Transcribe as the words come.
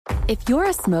If you're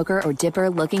a smoker or dipper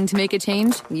looking to make a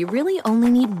change, you really only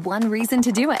need one reason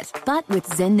to do it. But with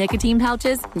Zyn nicotine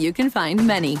pouches, you can find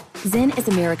many. Zyn is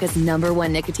America's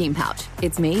 #1 nicotine pouch.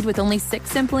 It's made with only 6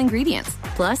 simple ingredients.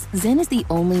 Plus, Zyn is the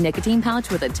only nicotine pouch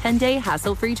with a 10-day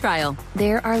hassle-free trial.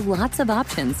 There are lots of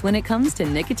options when it comes to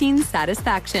nicotine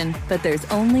satisfaction, but there's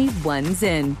only one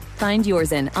Zyn. Find your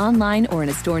Zyn online or in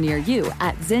a store near you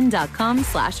at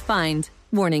zyn.com/find.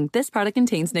 Warning, this product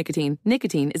contains nicotine.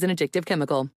 Nicotine is an addictive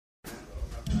chemical.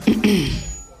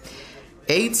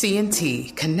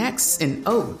 AT&T connects an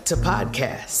ode to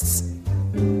podcasts.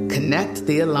 Connect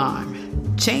the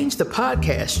alarm. Change the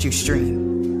podcast you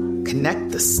stream.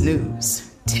 Connect the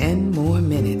snooze. 10 more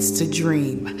minutes to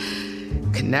dream.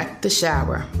 Connect the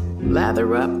shower.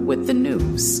 Lather up with the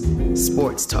news.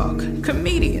 Sports talk,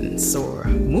 comedians, or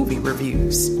movie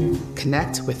reviews.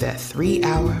 Connect with that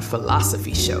 3-hour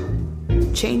philosophy show.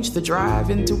 Change the drive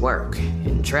into work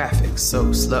in traffic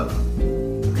so slow.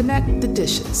 Connect the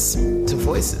dishes to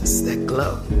voices that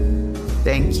glow.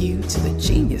 Thank you to the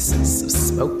geniuses of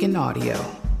spoken audio.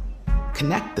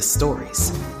 Connect the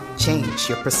stories. Change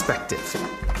your perspective.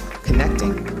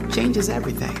 Connecting changes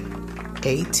everything.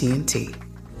 AT&T.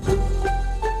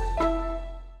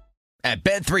 At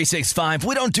Bet365,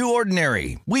 we don't do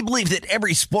ordinary. We believe that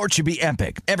every sport should be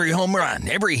epic. Every home run,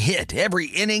 every hit, every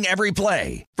inning, every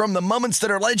play. From the moments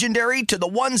that are legendary to the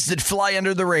ones that fly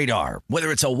under the radar.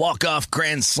 Whether it's a walk-off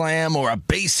grand slam or a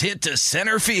base hit to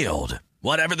center field.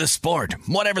 Whatever the sport,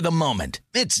 whatever the moment.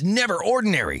 It's never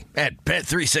ordinary at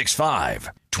Bet365.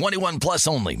 21 plus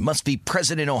only. Must be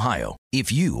present in Ohio.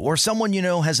 If you or someone you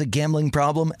know has a gambling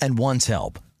problem and wants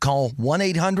help, call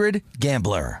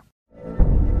 1-800-GAMBLER.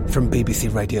 From BBC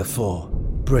Radio 4,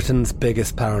 Britain's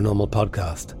biggest paranormal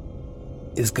podcast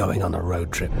is going on a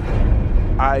road trip.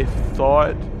 I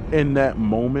thought in that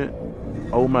moment,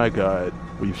 oh my God,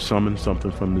 we've summoned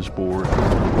something from this board.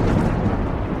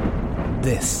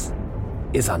 This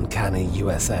is Uncanny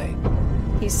USA.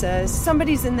 He says,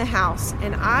 somebody's in the house,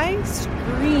 and I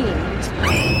screamed.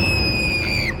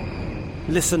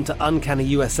 Listen to Uncanny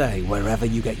USA wherever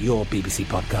you get your BBC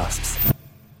podcasts,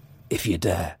 if you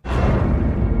dare.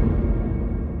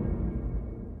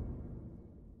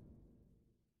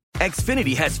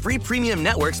 Xfinity has free premium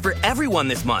networks for everyone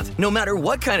this month, no matter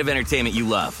what kind of entertainment you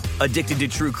love. Addicted to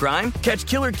true crime? Catch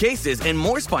killer cases and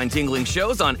more spine-tingling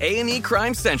shows on A&E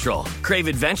Crime Central. Crave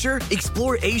adventure?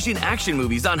 Explore Asian action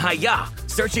movies on Hi-YAH.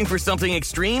 Searching for something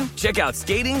extreme? Check out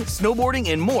skating, snowboarding,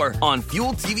 and more on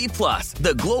Fuel TV Plus,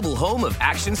 the global home of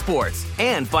action sports.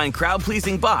 And find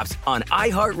crowd-pleasing bops on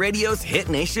iHeartRadio's Hit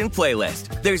Nation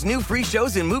playlist. There's new free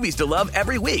shows and movies to love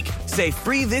every week. Say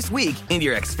free this week in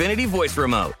your Xfinity voice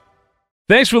remote.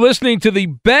 Thanks for listening to the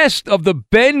Best of the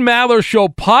Ben Maller Show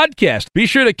podcast. Be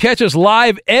sure to catch us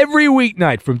live every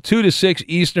weeknight from 2 to 6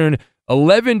 Eastern,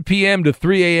 11 p.m. to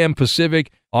 3 a.m.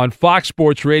 Pacific on Fox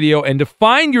Sports Radio. And to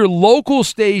find your local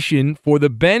station for the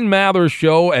Ben Maller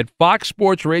Show at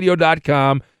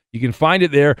foxsportsradio.com, you can find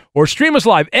it there, or stream us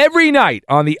live every night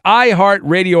on the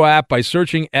iHeartRadio app by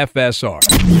searching FSR.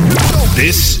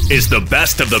 This is the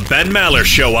Best of the Ben Maller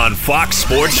Show on Fox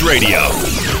Sports Radio.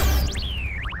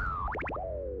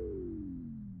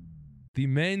 The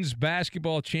men's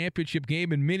basketball championship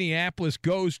game in Minneapolis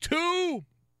goes to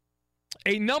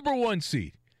a number 1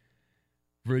 seed,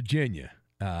 Virginia.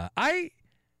 I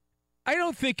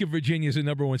don't think of Virginia as a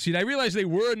number 1 seed. I realize they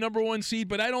were a number 1 seed,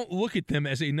 but I don't look at them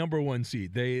as a number 1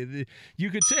 seed. You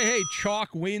could say, hey, chalk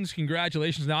wins,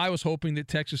 congratulations. Now, I was hoping that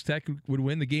Texas Tech would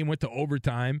win. The game went to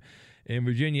overtime, and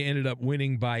Virginia ended up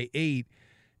winning by 8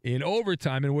 in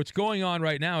overtime. And what's going on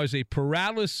right now is a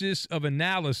paralysis of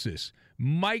analysis,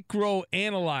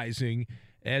 micro-analyzing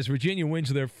as Virginia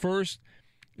wins their first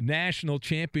national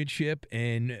championship,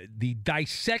 and the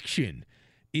dissection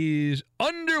is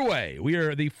underway.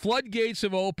 The floodgates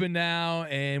have opened now,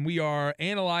 and we are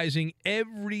analyzing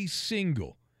every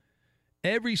single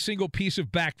piece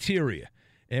of bacteria,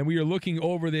 and we are looking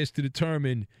over this to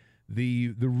determine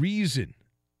the reason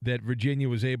that Virginia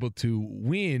was able to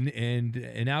win and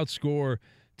outscore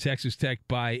Texas Tech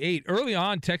by 8. Early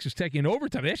on, Texas Tech in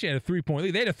overtime, they actually had a 3-point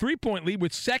lead. They had a 3-point lead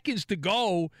with seconds to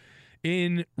go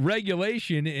in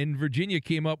regulation, and Virginia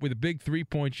came up with a big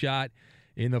 3-point shot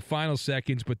in the final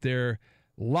seconds. But their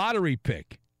lottery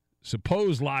pick,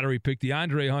 supposed lottery pick,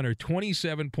 DeAndre Hunter,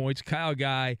 27 points, Kyle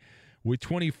Guy with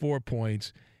 24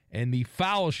 points, and the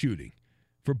foul shooting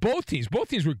for both teams. Both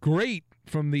teams were great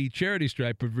from the charity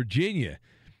stripe, but Virginia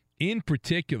in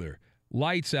particular,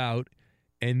 lights out,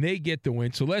 and they get the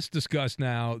win. So let's discuss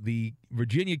now the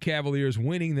Virginia Cavaliers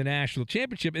winning the national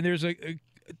championship. And there's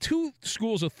two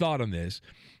schools of thought on this,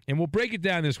 and we'll break it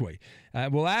down this way.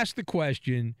 We'll ask the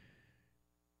question,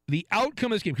 the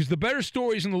outcome of this game, because the better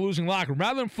story is in the losing locker room.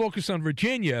 Rather than focus on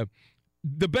Virginia,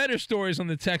 the better story is on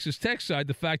the Texas Tech side,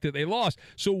 the fact that they lost.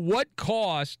 So what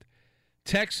cost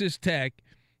Texas Tech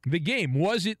the game?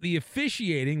 Was it the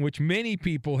officiating, which many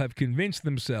people have convinced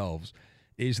themselves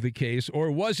is the case, or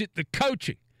was it the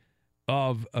coaching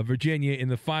of Virginia in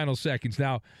the final seconds?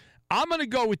 Now, I'm going to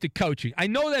go with the coaching. I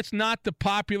know that's not the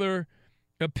popular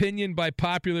opinion by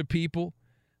popular people,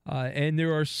 and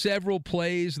there are several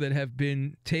plays that have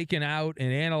been taken out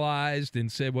and analyzed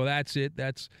and said, well, that's it.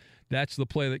 That's the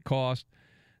play that cost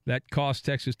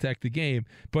Texas Tech the game.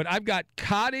 But I've got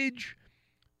Cottage,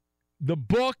 the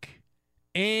book,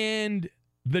 and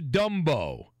the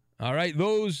Dumbo. All right,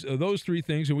 those three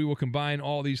things, and we will combine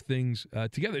all these things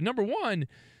together. Number one,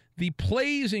 the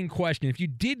plays in question. If you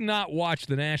did not watch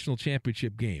the national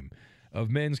championship game of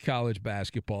men's college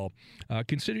basketball,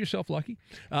 consider yourself lucky.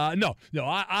 No,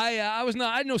 I was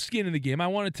not. I had no skin in the game. I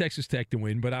wanted Texas Tech to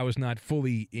win, but I was not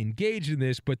fully engaged in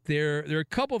this. But there are a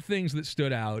couple things that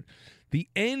stood out. The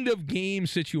end of game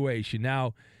situation.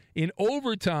 Now, in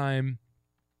overtime,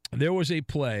 there was a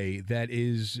play that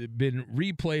has been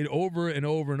replayed over and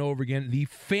over and over again. The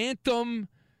phantom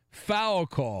foul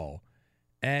call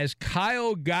as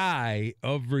Kyle Guy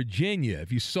of Virginia.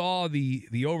 If you saw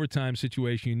the overtime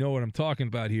situation, you know what I'm talking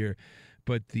about here.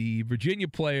 But the Virginia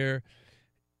player,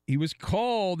 he was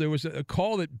called. There was a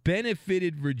call that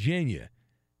benefited Virginia,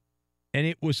 and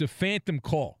it was a phantom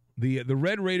call. The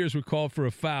Red Raiders were called for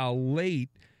a foul late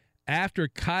after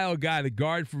Kyle Guy, the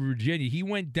guard for Virginia, he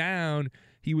went down.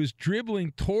 He was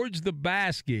dribbling towards the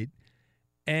basket,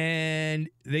 and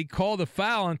they called a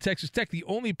foul on Texas Tech. The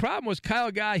only problem was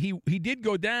Kyle Guy, he did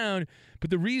go down, but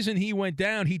the reason he went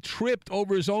down, he tripped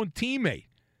over his own teammate.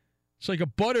 It's like a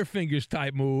Butterfingers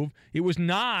type move. It was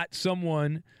not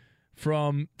someone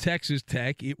from Texas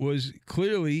Tech. It was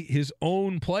clearly his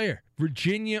own player.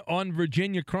 Virginia on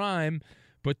Virginia crime,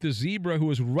 but the Zebra, who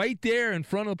was right there in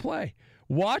front of the play,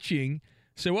 watching,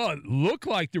 said, well, it looked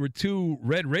like there were two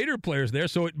Red Raider players there,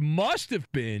 so it must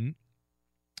have been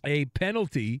a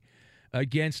penalty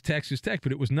against Texas Tech,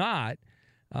 but it was not.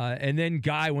 And then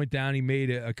Guy went down. He made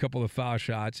a couple of foul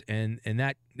shots, and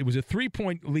that it was a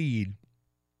 3-point lead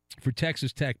for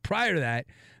Texas Tech. Prior to that,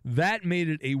 that made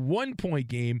it a 1-point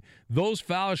game. Those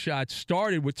foul shots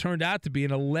started what turned out to be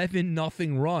an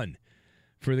 11-0 run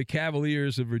for the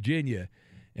Cavaliers of Virginia,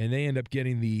 and they end up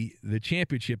getting the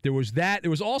championship. There was that.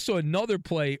 There was also another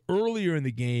play earlier in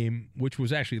the game, which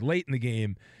was actually late in the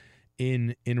game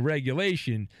in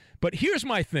regulation. But here's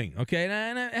my thing, okay?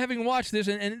 And having watched this,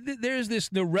 and there's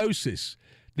this neurosis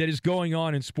that is going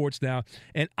on in sports now,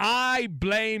 and I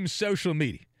blame social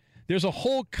media. There's a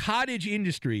whole cottage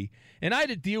industry, and I had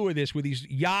to deal with this with these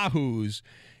yahoos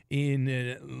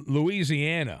in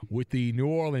Louisiana with the New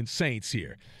Orleans Saints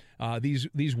here. These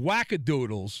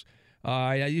wackadoodles,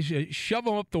 you shove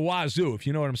them up the wazoo, if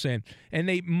you know what I'm saying, and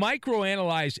they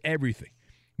microanalyze everything.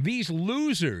 These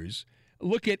losers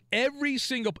look at every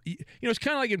single – it's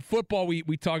kind of like in football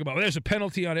we talk about, well, there's a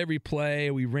penalty on every play.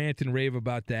 We rant and rave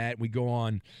about that. We go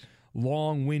on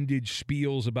long-winded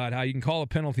spiels about how you can call a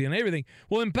penalty on everything.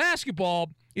 Well, in basketball,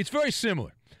 it's very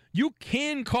similar. You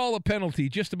can call a penalty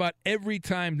just about every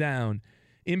time down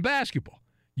in basketball.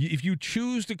 If you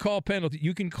choose to call penalty,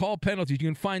 you can call penalties. You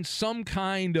can find some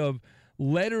kind of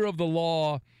letter of the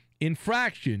law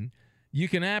infraction. You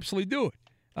can absolutely do it.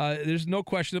 There's no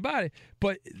question about it.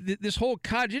 But this whole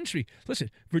cottage industry, listen,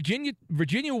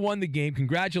 Virginia won the game.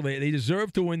 Congratulations. They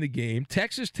deserve to win the game.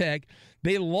 Texas Tech,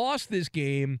 they lost this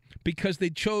game because they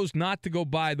chose not to go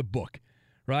by the book,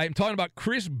 right? I'm talking about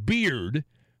Chris Beard,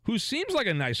 who seems like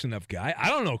a nice enough guy. I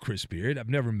don't know Chris Beard. I've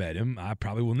never met him. I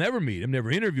probably will never meet him,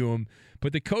 never interview him.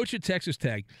 But the coach at Texas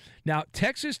Tech. Now,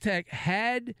 Texas Tech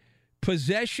had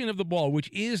possession of the ball,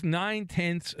 which is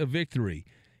 9/10 of victory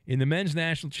in the men's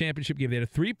national championship game. They had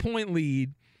a 3-point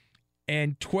lead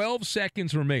and 12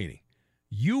 seconds remaining.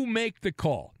 You make the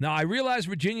call. Now, I realize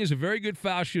Virginia is a very good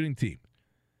foul shooting team.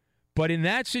 But in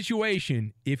that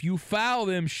situation, if you foul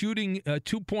them shooting a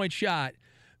 2-point shot,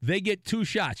 they get 2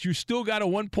 shots. You still got a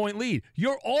 1-point lead.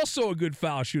 You're also a good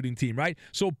foul shooting team, right?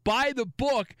 So by the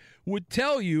book would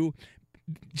tell you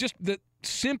just the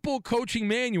simple coaching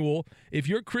manual. If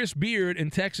you're Chris Beard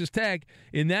and Texas Tech,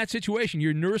 in that situation,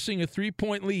 you're nursing a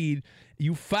 3-point lead.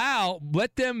 You foul,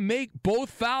 let them make both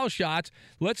foul shots.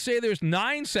 Let's say there's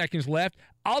 9 seconds left.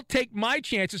 I'll take my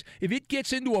chances. If it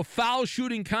gets into a foul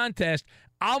shooting contest,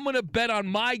 I'm going to bet on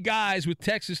my guys with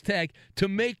Texas Tech to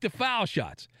make the foul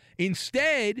shots.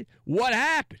 Instead, what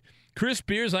happened? Chris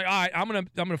Beard's like, all right, I'm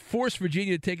gonna force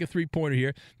Virginia to take a 3-pointer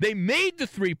here. They made the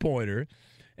 3-pointer,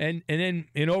 and then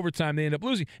in overtime they end up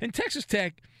losing. And Texas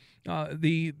Tech,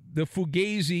 the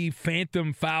Fugazi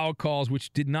phantom foul calls,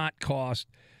 which did not cost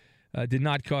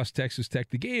Texas Tech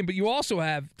the game. But you also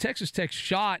have Texas Tech's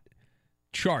shot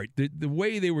chart. The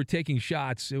way they were taking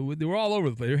shots, they were all over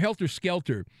the place. They're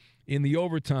helter-skelter in the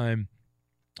overtime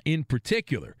in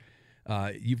particular.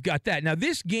 You've got that. Now,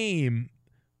 this game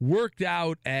worked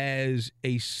out as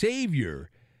a savior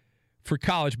for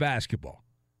college basketball.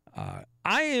 I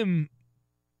am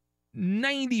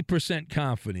 90%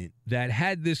 confident that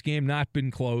had this game not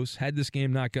been close, had this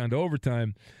game not gone to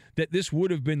overtime, that this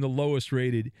would have been the lowest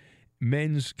rated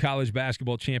men's college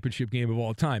basketball championship game of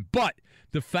all time. But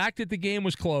the fact that the game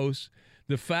was close,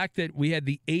 the fact that we had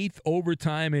the 8th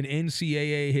overtime in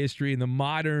NCAA history in the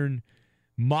modern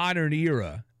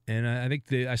era, and I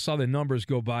think I saw the numbers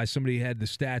go by. Somebody had the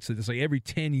stats that it's like every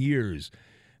 10 years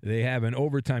they have an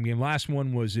overtime game. Last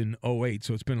one was in 2008,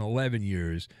 so it's been 11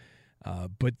 years.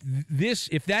 But this,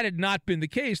 if that had not been the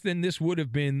case, then this would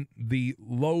have been the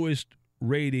lowest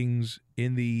ratings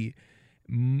in the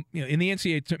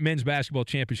NCAA men's basketball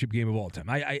championship game of all time.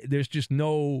 There's just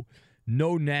no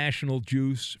national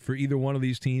juice for either one of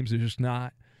these teams. There's just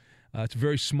not. It's a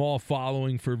very small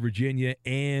following for Virginia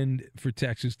and for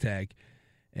Texas Tech.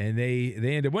 And they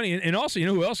ended up winning. And also, you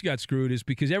know who else got screwed is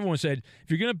because everyone said, if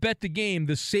you're going to bet the game,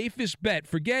 the safest bet,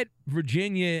 forget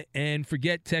Virginia and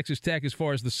forget Texas Tech as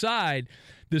far as the side,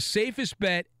 the safest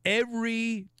bet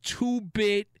every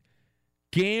 2-bit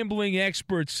gambling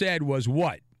expert said was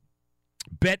what?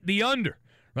 Bet the under,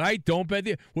 right? Don't bet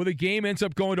the – well, the game ends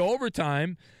up going to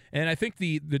overtime, and I think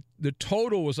the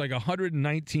total was like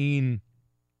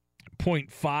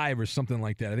 119.5 or something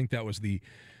like that. I think that was the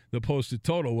posted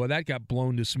total. Well, that got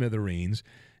blown to smithereens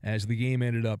as the game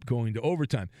ended up going to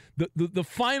overtime. The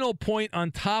final point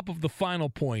on top of the final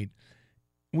point,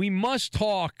 we must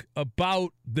talk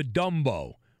about the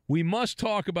Dumbo. We must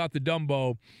talk about the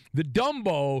Dumbo. The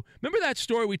Dumbo, remember that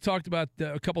story we talked about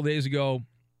a couple days ago?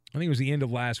 I think it was the end of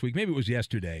last week. Maybe it was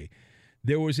yesterday.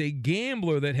 There was a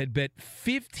gambler that had bet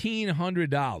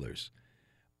 $1,500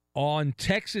 on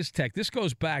Texas Tech. This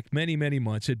goes back many, many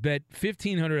months. Had bet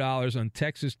 $1,500 on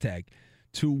Texas Tech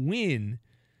to win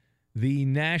the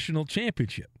national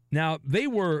championship. Now, they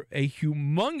were a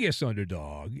humongous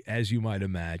underdog, as you might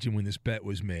imagine, when this bet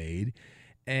was made.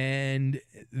 And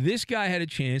this guy had a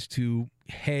chance to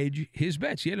hedge his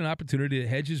bets. He had an opportunity to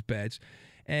hedge his bets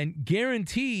and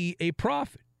guarantee a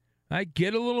profit. Right?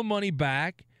 Get a little money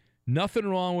back. Nothing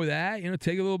wrong with that.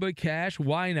 Take a little bit of cash.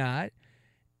 Why not?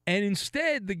 And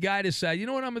instead, the guy decided, you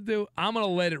know what I'm going to do? I'm going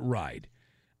to let it ride.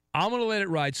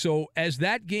 So as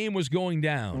that game was going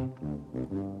down,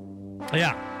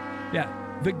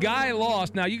 the guy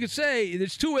lost. Now, you could say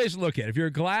there's two ways to look at it. If you're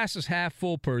a glass is half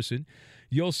full person,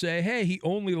 you'll say, hey, he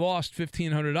only lost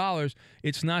 $1,500.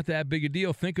 It's not that big a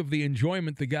deal. Think of the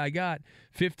enjoyment the guy got.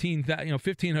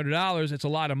 $1,500, that's a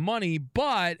lot of money.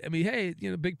 But, I mean, hey,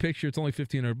 big picture, it's only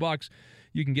 $1,500.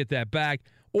 You can get that back.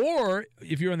 Or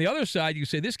if you're on the other side, you can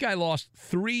say this guy lost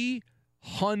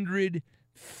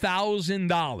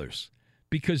 $300,000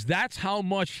 because that's how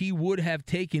much he would have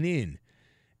taken in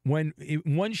when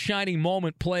one shining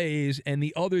moment plays and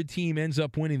the other team ends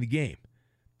up winning the game.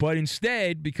 But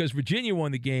instead, because Virginia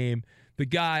won the game, the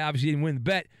guy obviously didn't win the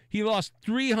bet. He lost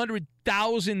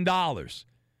 $300,000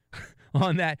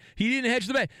 on that. He didn't hedge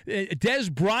the bet. Des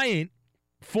Bryant,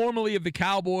 formerly of the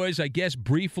Cowboys, I guess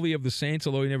briefly of the Saints,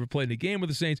 although he never played in a game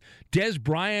with the Saints. Des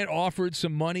Bryant offered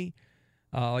some money,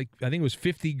 I think it was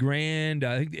 $50,000.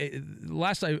 I think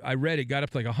last I read it got up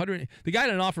to like $100,000. The guy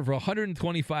had an offer for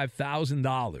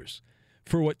 $125,000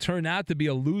 for what turned out to be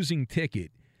a losing ticket,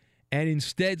 and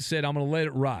instead said, "I'm going to let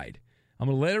it ride. I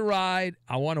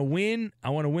want to win.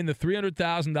 I want to win the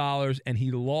 $300,000," and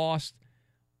he lost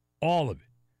all of it.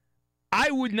 I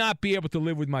would not be able to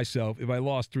live with myself if I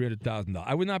lost $300,000.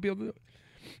 I would not be able to do it.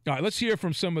 All right, let's hear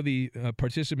from some of the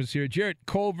participants here. Jarrett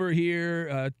Culver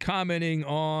here commenting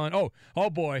on, oh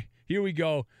boy, here we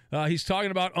go. He's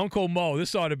talking about Uncle Mo.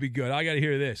 This ought to be good. I got to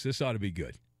hear this. This ought to be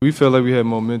good. We felt like we had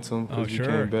momentum because we sure.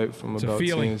 came back from It's about a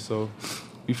feeling. 10. So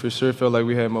we for sure felt like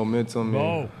we had momentum.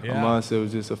 And yeah. Our mindset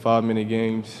was just a 5-minute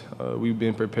games. We've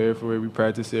been prepared for it. We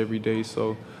practice every day.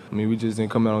 So, we just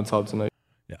didn't come out on top tonight.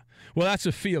 Well, that's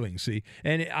a feeling, see.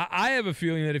 And I have a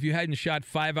feeling that if you hadn't shot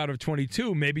 5 out of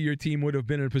 22, maybe your team would have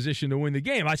been in a position to win the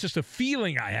game. That's just a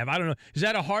feeling I have. I don't know. Is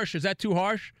that too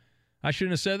harsh? I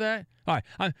shouldn't have said that? All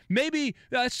right. Maybe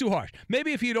that's too harsh.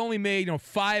 Maybe if he'd only made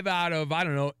 5 out of,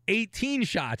 18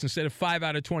 shots instead of 5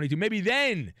 out of 22, maybe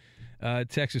then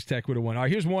Texas Tech would have won. All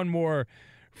right, here's one more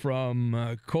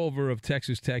from Culver of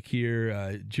Texas Tech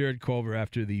here. Jarrett Culver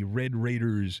after the Red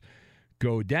Raiders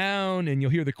go down, and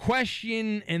you'll hear the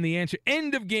question and the answer.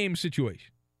 End of game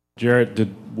situation. Jarrett,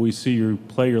 did we see you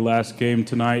play your last game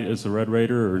tonight as a Red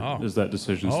Raider, or is that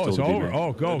decision still to be made?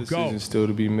 That decision's still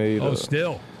to be made.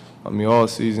 Still. I mean, all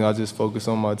season I just focus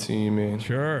on my team and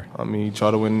sure. I mean,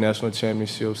 try to win the national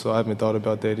championship. So I haven't thought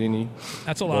about that any.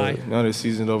 That's a lie. Now the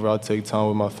season's over, I'll take time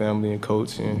with my family and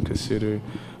coach and consider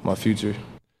my future.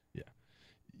 Yeah.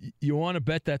 You want to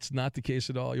bet that's not the case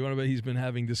at all? You want to bet he's been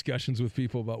having discussions with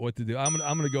people about what to do? I'm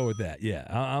going to go with that. Yeah,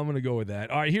 I'm going to go with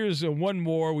that. All right, here's one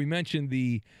more. We mentioned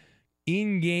the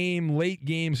in-game,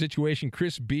 late-game situation.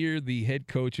 Chris Beard, the head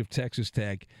coach of Texas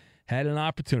Tech, had an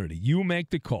opportunity. You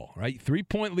make the call, right?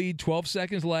 3-point lead, 12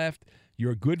 seconds left.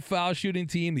 You're a good foul shooting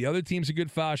team. The other team's a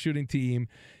good foul shooting team.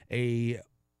 The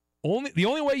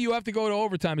only way you have to go to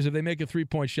overtime is if they make a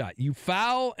 3-point shot. You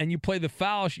foul and you play the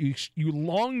foul. You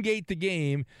elongate the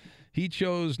game. He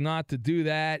chose not to do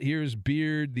that. Here's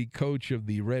Beard, the coach of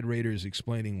the Red Raiders,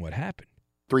 explaining what happened.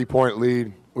 3-point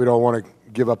lead. We don't want to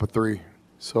give up a 3.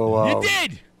 So you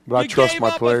did. But I trust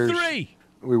my players. A 3.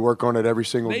 We work on it every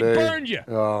single day. They burned you.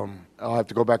 I'll have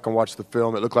to go back and watch the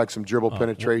film. It looked like some dribble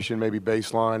penetration, maybe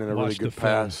baseline, and a really good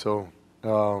pass. So,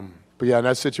 but yeah, in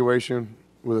that situation,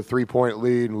 with a 3-point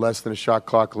lead and less than a shot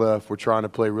clock left, we're trying to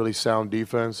play really sound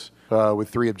defense with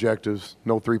 3 objectives: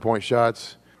 no 3-point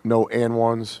shots, no and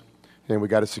ones, and we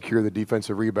got to secure the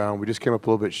defensive rebound. We just came up a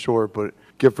little bit short, but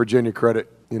give Virginia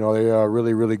credit. You know, they are a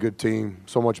really, really good team.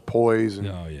 So much poise, and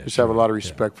have a lot of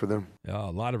respect for them.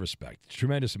 A lot of respect.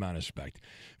 Tremendous amount of respect.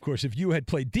 Of course, if you had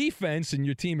played defense and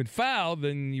your team had fouled,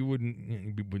 then you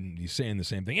wouldn't be saying the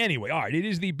same thing. Anyway, all right, it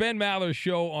is the Ben Maller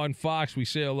Show on Fox. We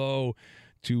say hello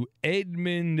to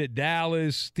Edmund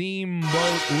Dallas,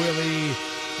 Steamboat Willie,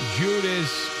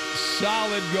 Judas,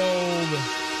 Solid Gold,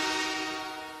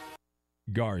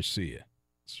 Garcia.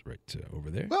 Right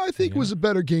over there. Well, I think it was a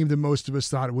better game than most of us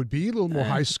thought it would be. A little more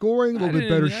high scoring, a little bit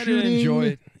better shooting. I didn't enjoy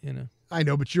it, I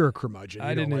know, but you're a curmudgeon.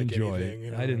 I didn't enjoy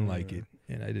it. I didn't like it.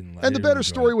 And the better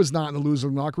story was not in the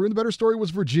losing locker room. The better story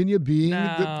was Virginia being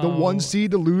the 1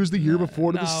 seed to lose the year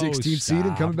before to the 16th seed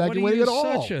and coming back and winning it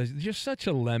all. You're such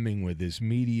a lemming with this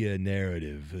media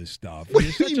narrative stuff. What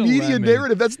do you mean media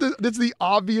narrative? That's the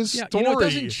obvious story. It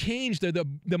doesn't change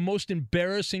the most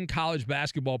embarrassing college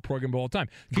basketball program of all time.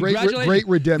 Great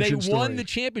redemption They story. won the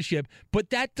championship, but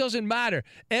that doesn't matter.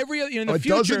 In the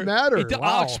future, it doesn't matter.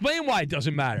 I'll explain why it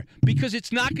doesn't matter. Because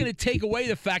it's not going to take away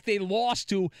the fact they lost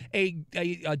to a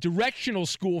directional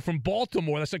school from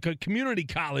Baltimore. That's like a community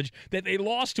college that they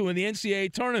lost to in the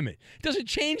NCAA tournament. It doesn't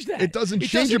change that. It doesn't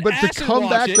change it, but to come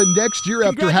back the next year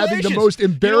after having the most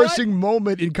embarrassing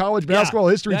moment in college basketball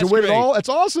history to win it all, that's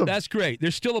awesome. That's great.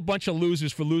 There's still a bunch of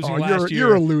losers for losing last year.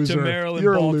 You're a loser. To Maryland,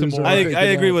 you're Baltimore. A loser. I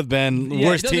agree with Ben.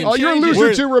 Worst team. Oh, you're a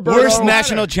loser too, Roberto. Worst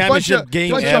national championship game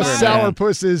bunch ever. Of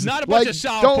sourpusses. Not a bunch of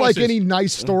sourpusses. Don't like any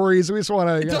nice stories. We just want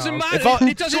to. It doesn't matter.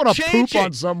 It doesn't change poop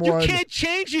on someone. You can't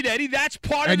change it, Eddie. That's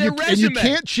part of their resume. And you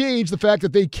can't change the fact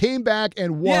that they came back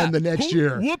and won the next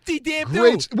year.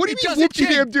 Whoop-de-damn-do. What do you mean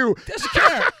whoop-de-damn-do? Doesn't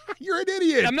care. You're an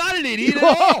idiot. I'm not an idiot at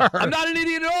all. I'm not an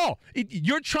idiot at all.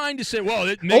 You're trying to say, well,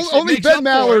 it makes only it Ben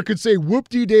Maller could say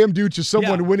whoop-de-damn-do to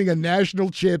someone winning a national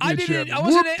championship.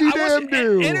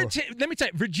 Whoop-de-damn-do. Let me tell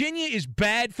you, Virginia is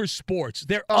bad for sports.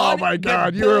 Oh, my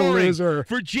God. You're a loser.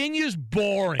 Virginia's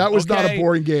boring. That was not a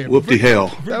boring game.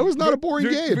 Whoop-de-hell. That was not a boring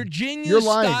game. Virginia's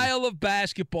style of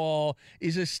basketball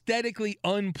is aesthetically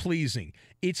unpleasing.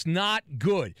 It's not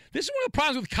good. This is one of the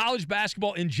problems with college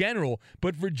basketball in general,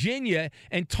 but Virginia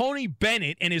and Tony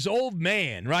Bennett and his old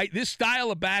man, right? This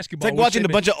style of basketball. It's like watching a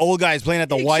bunch of old guys playing at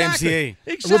the YMCA.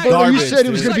 Exactly. Roberto, you said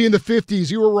it was going to be in the 50s.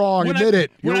 You were wrong. Admit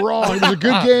it. You're wrong. It was a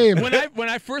good game. When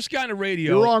I first got into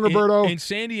radio, you're wrong, Roberto. In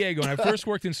San Diego, when I first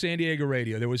worked in San Diego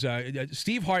radio, there was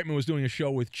Steve Hartman was doing a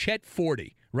show with Chet Forte.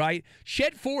 Right,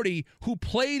 Chet Forte, who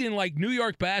played in like New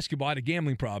York basketball, had a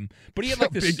gambling problem, but he had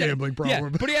like the gambling problem.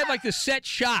 Yeah, but he had like the set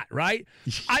shot, right?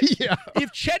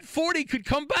 If Chet Forte could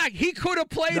come back, he could have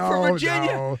played for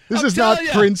Virginia. No. This is not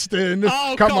Princeton.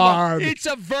 Oh, come on. It's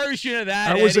a version of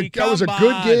that. That was a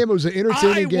good game. It was an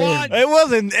entertaining game. It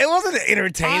wasn't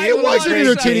entertaining. It was an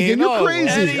entertaining game. You're crazy.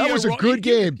 Eddie, that was a good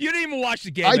game. You didn't even watch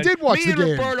the game. I did watch the game.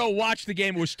 Me and Roberto watched the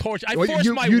game. It was torture. I forced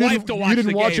my wife to watch the game. You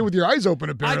didn't watch it with your eyes open,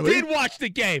 apparently. I did watch the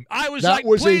game. I was that like,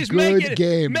 was please a good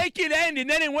game. Make it end, and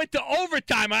then it went to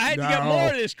overtime. I had to get more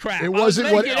of this crap. It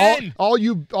wasn't what all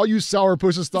you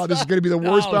sourpusses thought this is going to be the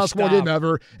worst basketball game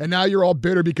ever, and now you're all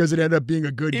bitter because it ended up being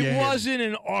a good game. It wasn't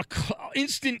an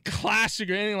instant classic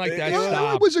or anything like that.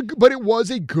 But it was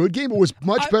a good game. It was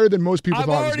much better than most people thought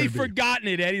it was I've already forgotten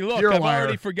it, Eddie. Look, I've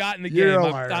already forgotten the game.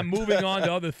 I'm moving on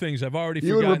to other things. I've already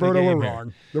forgotten the game. You and Roberto were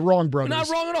wrong. The wrong brothers. Not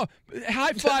wrong at all.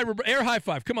 High five, air high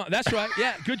five. Come on. That's right.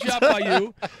 Yeah, good job by you.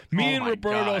 too. Me and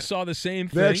Roberto saw the same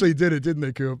thing. They actually did it, didn't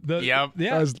they, Coop? Yeah.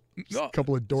 As a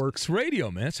couple of dorks. It's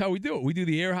radio, man. That's how we do it. We do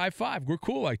the air high five. We're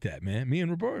cool like that, man. Me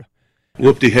and Roberto.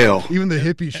 Whoop-de-hell. Even the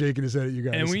hippie shaking his head at you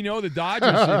guys. And we know the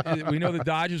Dodgers. We know the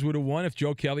Dodgers would have won if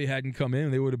Joe Kelly hadn't come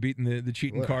in. They would have beaten the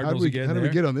cheating Cardinals again. How did we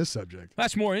get on this subject?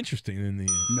 That's more interesting than the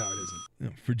no, it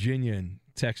isn't. Virginia and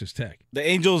Texas Tech. The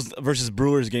Angels versus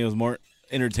Brewers game was more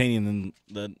entertaining than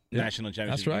the national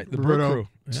championship. That's right. The Roberto, Brew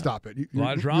Crew. Stop it. You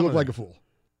lot of drama look like there. a fool.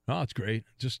 Oh, it's great.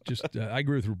 Just I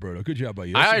agree with Roberto. Good job by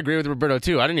you. I agree with Roberto,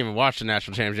 too. I didn't even watch the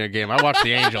national championship game. I watched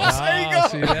the Angels. There you go.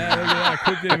 See that? Look at that.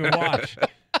 Coop didn't even watch.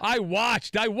 I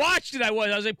watched it. I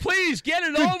was like, please get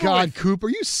it over Good God, with. Coop, are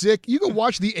you sick? You can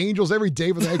watch the Angels every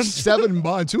day for the next 7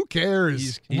 months. Who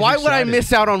cares? He's Why would I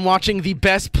miss out on watching the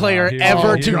best player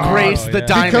ever to grace the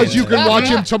diamond? Because you can watch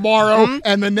him tomorrow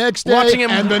and the next day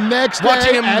and the next day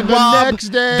watching him and rob the next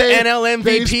day. the NL MVP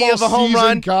Baseball of a home season,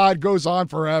 run. God, goes on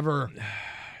forever.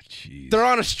 They're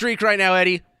on a streak right now,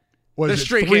 Eddie. What They're is it,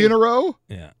 streaking. 3 in a row?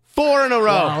 Yeah. 4 in a row.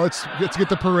 Wow, let's get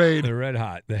the parade. They're red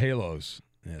hot. The Halos.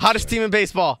 Yeah, Hottest team in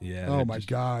baseball. Yeah. Oh, my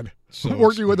God. so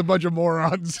Working with a bunch of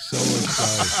morons. So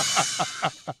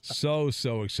excited.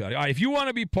 so excited. All right, if you want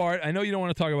to be part, I know you don't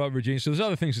want to talk about Virginia, so there's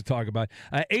other things to talk about.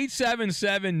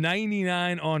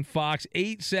 877-99 on Fox,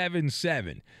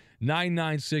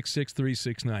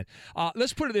 877-996-6369.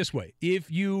 Let's put it this way. If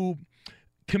you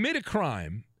commit a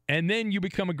crime and then you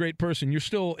become a great person, you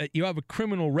have a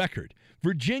criminal record.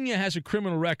 Virginia has a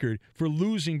criminal record for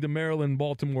losing to Maryland and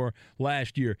Baltimore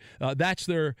last year. That's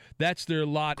their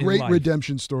lot Great in life.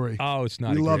 redemption story. Oh, it's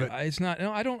not. We love it. It's not.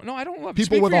 No, I don't love it.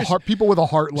 People with a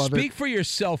heart love it. Speak for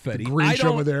yourself, Eddie. The Grinch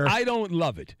over there. I don't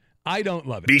love it. I don't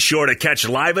love it. Be sure to catch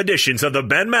live editions of the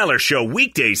Ben Maller Show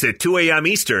weekdays at 2 a.m.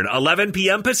 Eastern, 11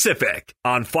 p.m. Pacific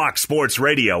on Fox Sports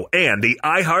Radio and the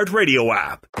iHeartRadio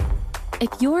app. If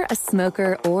you're a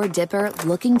smoker or dipper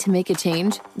looking to make a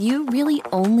change, you really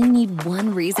only need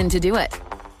one reason to do it.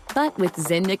 But with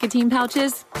Zyn nicotine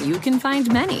pouches, you can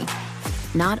find many.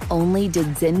 Not only did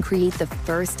Zyn create the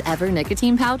first ever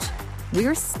nicotine pouch,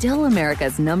 we're still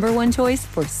America's #1 choice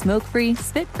for smoke-free,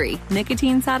 spit-free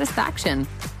nicotine satisfaction.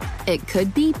 It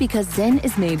could be because Zyn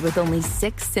is made with only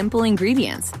 6 simple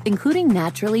ingredients, including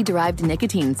naturally derived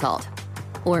nicotine salt.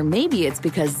 Or maybe it's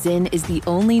because Zyn is the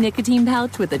only nicotine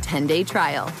pouch with a 10-day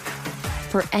trial.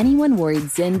 For anyone worried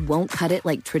Zyn won't cut it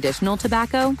like traditional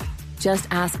tobacco, just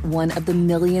ask one of the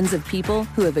millions of people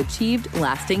who have achieved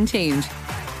lasting change.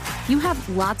 You have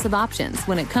lots of options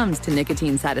when it comes to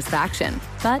nicotine satisfaction,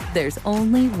 but there's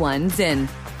only one Zyn.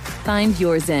 Find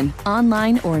your Zyn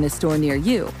online or in a store near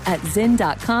you at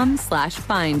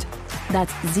zyn.com/find.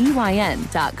 That's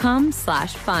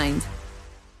ZYN.com/find.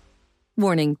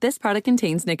 Warning, this product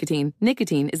contains nicotine.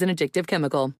 Nicotine is an addictive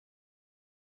chemical.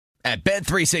 At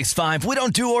Bet365, we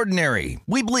don't do ordinary.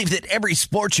 We believe that every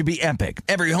sport should be epic.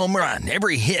 Every home run,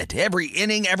 every hit, every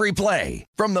inning, every play.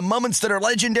 From the moments that are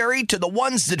legendary to the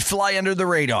ones that fly under the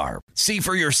radar. See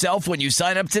for yourself when you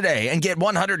sign up today and get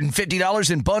 $150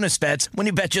 in bonus bets when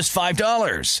you bet just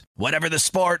 $5. Whatever the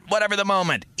sport, whatever the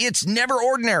moment, it's never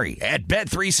ordinary at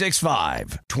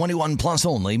Bet365. 21 plus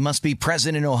only. Must be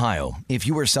present in Ohio. If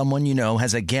you or someone you know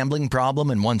has a gambling problem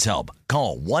and wants help,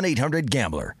 call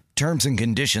 1-800-GAMBLER. Terms and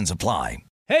conditions apply.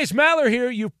 Hey, it's Maller here.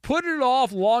 You've put it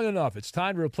off long enough. It's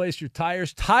time to replace your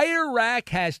tires. Tire Rack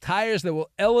has tires that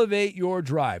will elevate your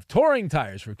drive. Touring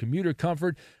tires for commuter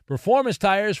comfort, performance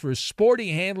tires for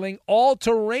sporty handling,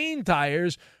 all-terrain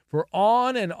tires for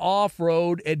on- and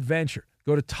off-road adventure.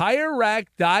 Go to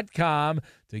TireRack.com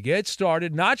to get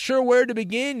started. Not sure where to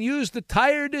begin? Use the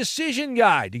Tire Decision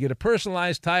Guide to get a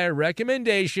personalized tire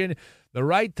recommendation. The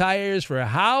right tires for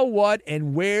how, what,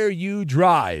 and where you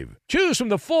drive. Choose from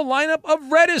the full lineup of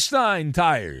Redestein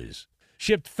tires.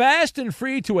 Shipped fast and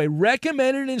free to a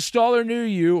recommended installer near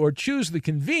you, or choose the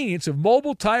convenience of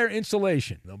mobile tire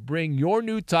installation. They'll bring your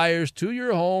new tires to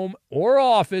your home or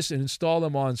office and install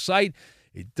them on site.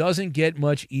 It doesn't get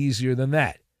much easier than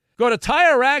that. Go to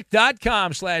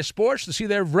TireRack.com/sports to see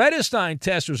their Redestein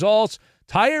test results,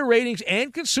 tire ratings,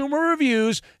 and consumer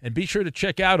reviews, and be sure to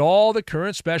check out all the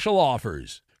current special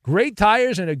offers. Great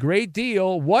tires and a great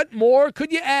deal. What more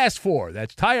could you ask for?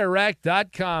 That's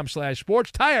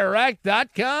TireRack.com/sports.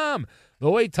 TireRack.com,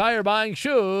 the way tire buying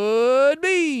should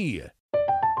be.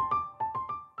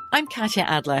 I'm Katya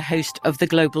Adler, host of The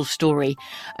Global Story.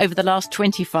 Over the last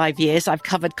 25 years, I've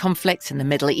covered conflicts in the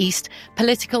Middle East,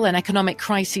 political and economic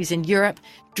crises in Europe,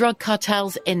 drug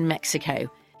cartels in Mexico.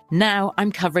 Now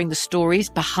I'm covering the stories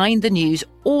behind the news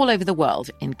all over the world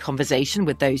in conversation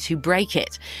with those who break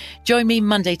it. Join me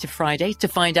Monday to Friday to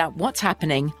find out what's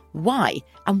happening, why,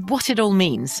 and what it all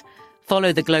means.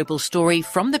 Follow The Global Story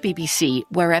from the BBC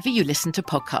wherever you listen to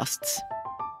podcasts.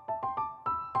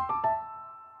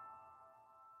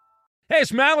 Hey,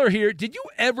 it's Maller here. Did you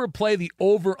ever play the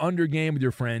over-under game with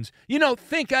your friends? You know,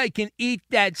 think I can eat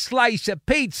that slice of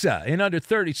pizza in under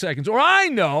 30 seconds. Or I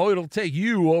know it'll take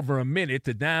you over a minute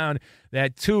to down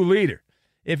that 2-liter.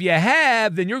 If you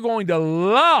have, then you're going to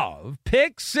love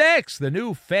Pick Six, the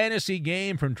new fantasy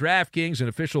game from DraftKings, an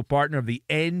official partner of the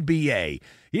NBA.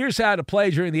 Here's how to play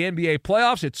during the NBA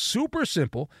playoffs. It's super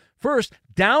simple. First,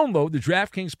 download the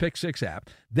DraftKings Pick Six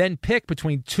app, then pick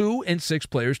between 2 and 6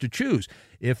 players to choose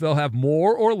if they'll have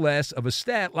more or less of a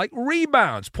stat like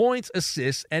rebounds, points,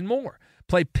 assists, and more.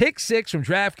 Play Pick Six from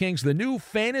DraftKings, the new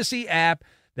fantasy app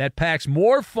that packs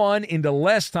more fun into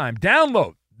less time.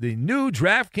 Download the new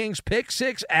DraftKings Pick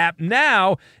Six app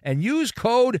now and use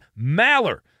code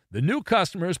MALLER. The new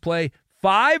customers play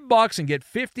 $5 and get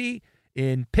 50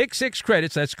 in Pick Six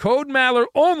credits. That's code MALLER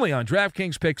only on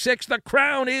DraftKings Pick Six. The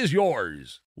crown is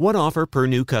yours. One offer per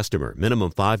new customer.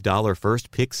 Minimum $5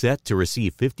 first pick set to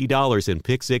receive $50 in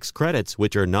Pick Six credits,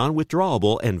 which are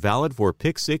non-withdrawable and valid for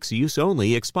Pick Six use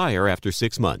only. Expire after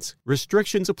 6 months.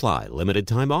 Restrictions apply. Limited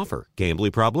time offer.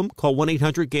 Gambling problem? Call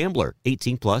 1-800-GAMBLER.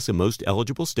 18 plus in most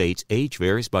eligible states. Age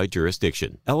varies by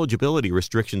jurisdiction. Eligibility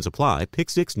restrictions apply. Pick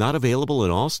Six not available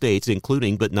in all states,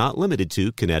 including but not limited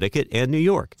to Connecticut and New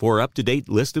York. For up-to-date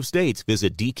list of states,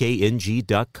 visit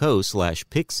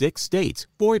dkng.co/pick6states.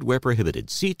 Void where prohibited.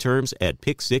 See terms at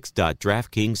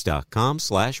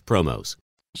pick6.draftkings.com/promos.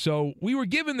 So we were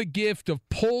given the gift of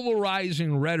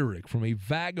polarizing rhetoric from a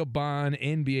vagabond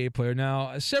NBA player.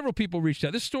 Now, several people reached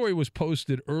out. This story was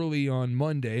posted early on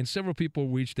Monday, and several people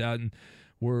reached out and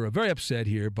were very upset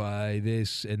here by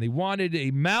this, and they wanted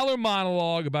a Maller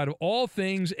monologue about, of all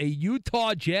things, a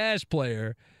Utah Jazz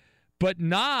player, but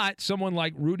not someone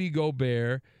like Rudy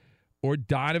Gobert or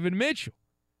Donovan Mitchell.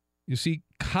 You see,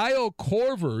 Kyle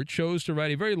Korver chose to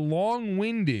write a very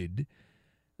long-winded,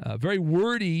 very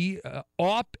wordy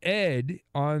op-ed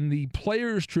on the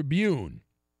Players Tribune,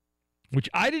 which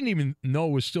I didn't even know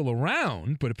was still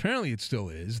around, but apparently it still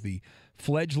is, the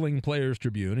fledgling Players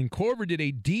Tribune. And Korver did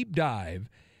a deep dive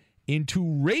into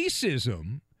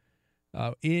racism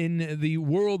in the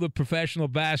world of professional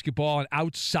basketball and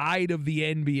outside of the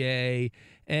NBA,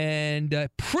 and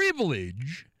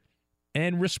privilege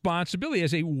and responsibility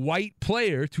as a white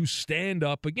player to stand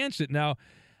up against it. Now,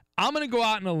 I'm going to go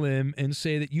out on a limb and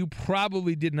say that you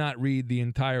probably did not read the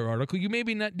entire article. You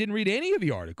maybe didn't read any of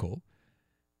the article.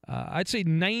 I'd say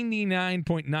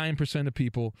 99.9% of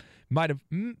people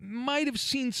might have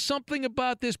seen something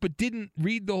about this but didn't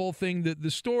read the whole thing.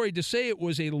 The story, to say it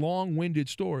was a long-winded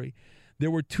story,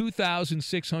 there were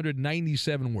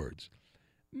 2,697 words.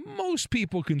 Most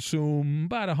people consume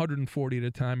about 140 at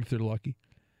a time if they're lucky.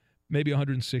 Maybe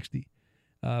 160.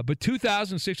 But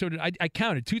 2,600, I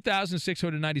counted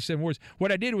 2,697 words.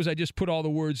 What I did was I just put all the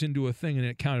words into a thing and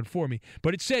it counted for me.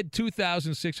 But it said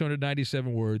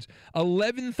 2,697 words,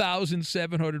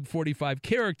 11,745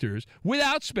 characters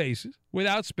without spaces.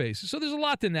 So there's a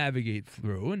lot to navigate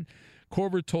through. And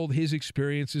Korver told his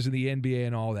experiences in the NBA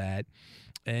and all that.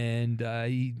 And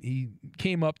he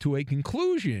came up to a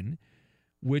conclusion,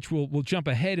 which we'll jump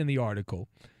ahead in the article.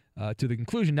 To the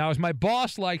conclusion. Now, as my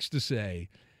boss likes to say,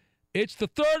 it's the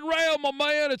third rail, my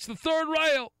man. It's the third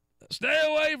rail. Stay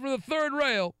away from the third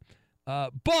rail.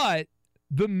 But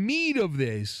the meat of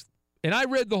this, and I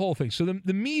read the whole thing, so the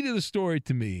meat of the story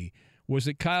to me was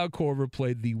that Kyle Korver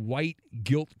played the white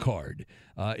guilt card,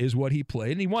 is what he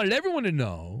played. And he wanted everyone to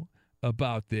know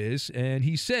about this. And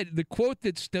he said, the quote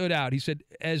that stood out, he said,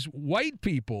 as white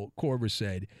people, Korver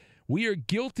said, we are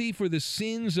guilty for the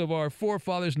sins of our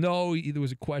forefathers. No, there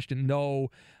was a question. No,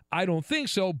 I don't think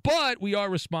so. But we are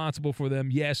responsible for them.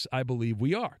 Yes, I believe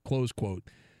we are. Close quote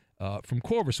from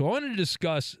Korver. So I wanted to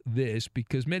discuss this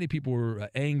because many people were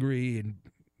angry and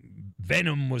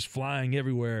venom was flying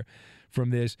everywhere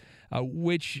from this,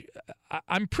 which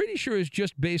I'm pretty sure is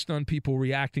just based on people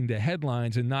reacting to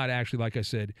headlines and not actually, like I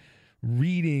said,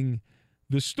 reading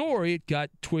the story. It got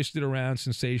twisted around,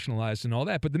 sensationalized, and all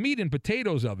that. But the meat and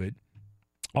potatoes of it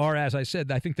are, as I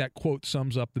said, I think that quote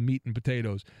sums up the meat and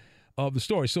potatoes of the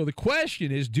story. So the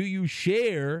question is, do you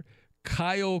share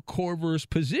Kyle Korver's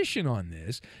position on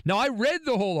this? Now, I read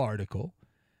the whole article.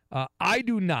 I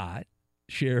do not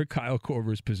share Kyle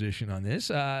Korver's position on this.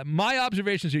 My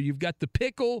observations here, you've got the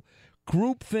pickle,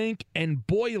 groupthink, and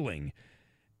boiling.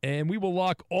 And we will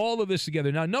lock all of this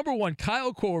together. Now, number one,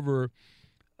 Kyle Korver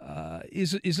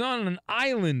is on an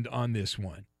island on this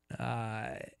one.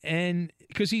 And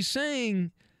because he's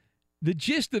saying, the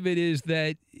gist of it is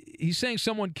that he's saying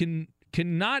someone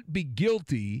cannot be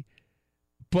guilty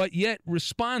but yet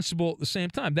responsible at the same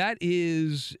time. That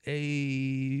is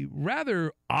a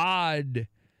rather odd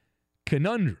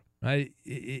conundrum. Right?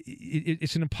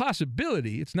 It's an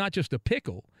impossibility. It's not just a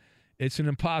pickle. It's an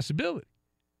impossibility.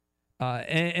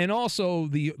 And also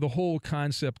the whole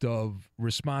concept of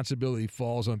responsibility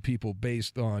falls on people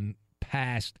based on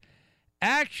past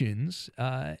actions,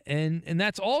 and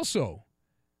that's also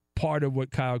part of what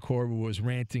Kyle Korver was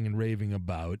ranting and raving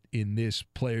about in this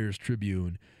Players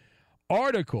Tribune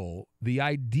article. The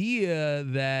idea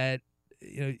that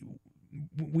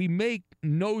we make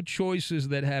no choices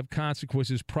that have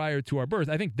consequences prior to our birth.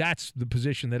 I think that's the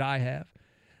position that I have.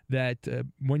 That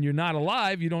when you're not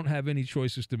alive, you don't have any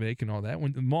choices to make and all that.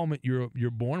 When the moment you're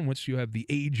born, once you have the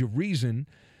age of reason,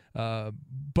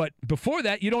 but before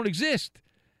that, you don't exist.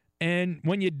 And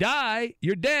when you die,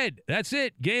 you're dead. That's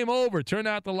it. Game over. Turn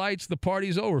out the lights. The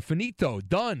party's over. Finito.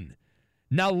 Done.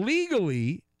 Now,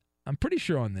 legally, I'm pretty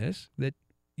sure on this that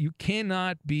you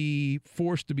cannot be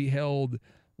forced to be held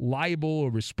liable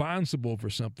or responsible for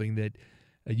something that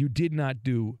you did not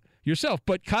do yourself.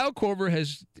 But Kyle Korver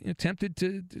has attempted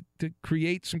to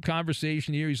create some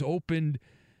conversation here. He's opened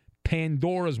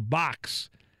Pandora's box,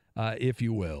 if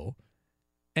you will.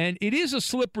 And it is a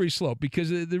slippery slope, because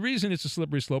the reason it's a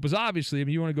slippery slope is obviously, I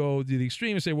mean, you want to go to the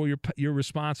extreme and say, well, you're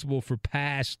responsible for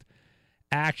past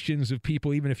actions of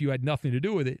people, even if you had nothing to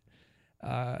do with it.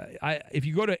 If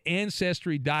you go to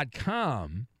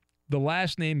Ancestry.com, the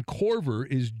last name Korver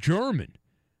is German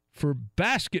for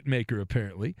basket maker,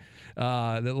 apparently.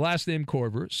 The last name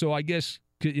Korver. So I guess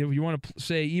if you want to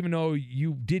say, even though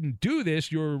you didn't do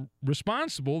this, you're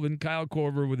responsible, then Kyle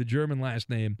Korver with a German last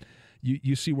name,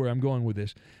 you see where I'm going with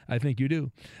this. I think you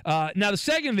do. Now, the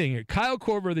second thing here, Kyle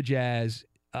Korver of the Jazz,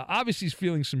 obviously he's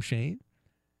feeling some shame.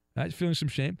 He's feeling some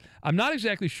shame. I'm not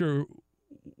exactly sure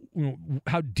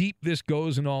how deep this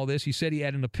goes in all this. He said he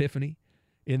had an epiphany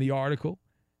in the article,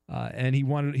 and he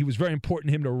was very important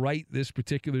to him to write this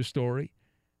particular story.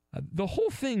 The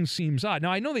whole thing seems odd.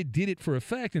 Now, I know they did it for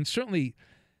effect, and certainly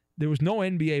there was no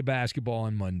NBA basketball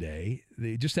on Monday.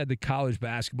 They just had the college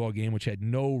basketball game, which had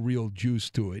no real juice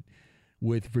to it,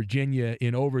 with Virginia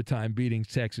in overtime beating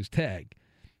Texas Tech.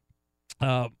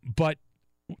 But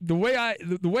the way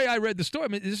I read the story, I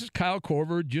mean, this is Kyle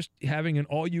Korver just having an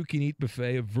all-you-can-eat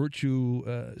buffet of virtue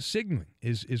signaling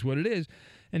is what it is.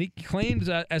 And he claims,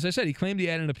 as I said, he claimed he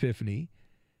had an epiphany.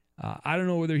 I don't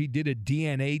know whether he did a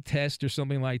DNA test or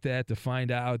something like that to find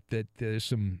out that there's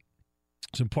some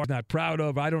parts not proud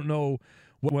of. I don't know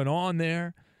what went on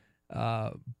there,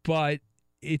 but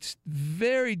it's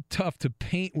very tough to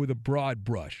paint with a broad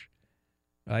brush.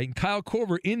 Right? And Kyle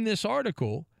Korver, in this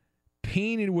article,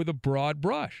 painted with a broad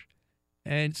brush.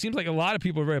 And it seems like a lot of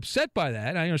people are very upset by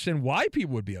that. I understand why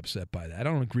people would be upset by that. I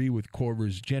don't agree with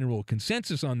Korver's general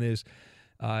consensus on this.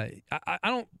 I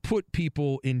don't put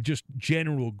people in just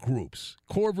general groups.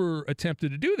 Korver attempted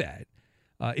to do that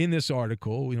in this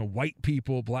article, white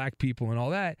people, black people, and all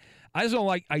that. I just don't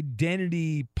like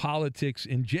identity politics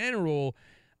in general.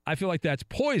 I feel like that's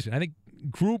poison. I think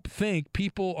groupthink,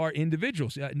 people are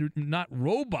individuals, not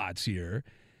robots here.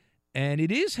 And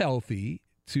it is healthy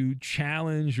to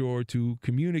challenge or to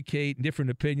communicate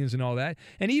different opinions and all that.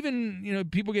 And even,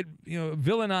 people get,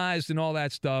 villainized and all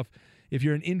that stuff. If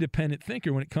you're an independent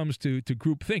thinker when it comes to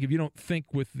groupthink, if you don't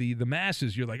think with the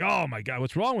masses, you're like, oh my God,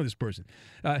 what's wrong with this person?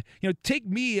 Take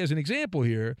me as an example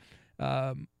here.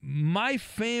 My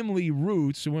family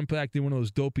roots, so went back to one of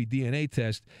those dopey DNA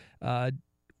tests,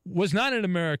 was not in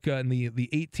America in the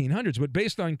 1800s, but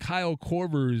based on Kyle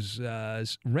Korver's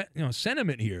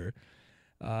sentiment here,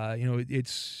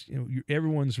 it's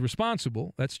everyone's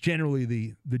responsible. That's generally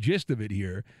the gist of it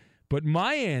here. But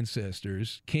my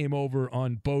ancestors came over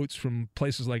on boats from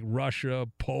places like Russia,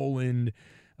 Poland,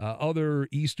 other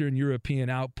Eastern European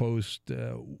outposts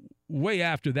way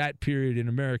after that period in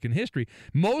American history,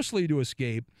 mostly to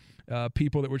escape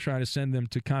people that were trying to send them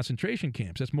to concentration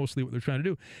camps. That's mostly what they're trying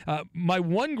to do. My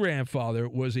one grandfather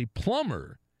was a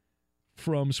plumber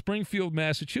from Springfield,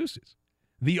 Massachusetts.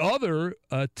 The other,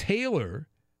 a tailor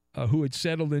who had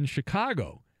settled in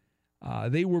Chicago.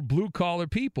 They were blue-collar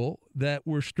people that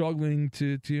were struggling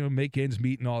to make ends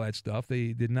meet and all that stuff.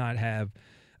 They did not have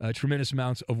tremendous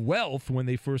amounts of wealth when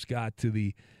they first got to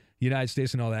the United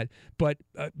States and all that. But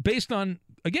based on,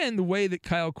 again, the way that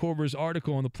Kyle Korver's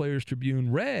article in the Players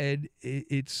Tribune read,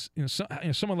 it's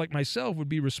someone like myself would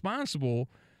be responsible.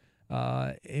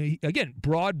 Again,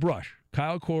 broad brush.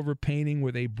 Kyle Korver painting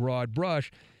with a broad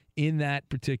brush in that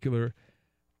particular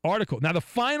article. Now, the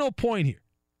final point here.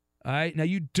 All right. Now,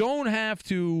 you don't have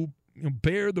to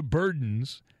bear the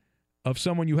burdens of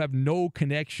someone you have no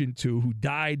connection to who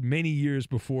died many years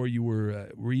before you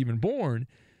were even born.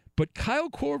 But Kyle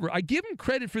Korver, I give him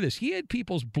credit for this. He had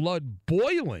people's blood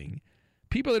boiling,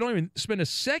 people that don't even spend a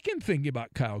second thinking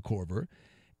about Kyle Korver.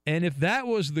 And if that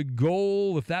was the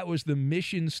goal, if that was the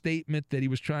mission statement that he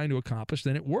was trying to accomplish,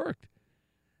 then it worked.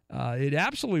 It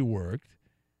absolutely worked.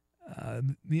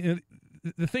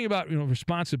 The thing about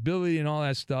responsibility and all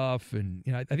that stuff, and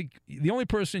I think the only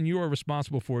person you are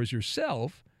responsible for is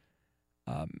yourself.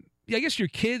 I guess your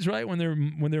kids, right? When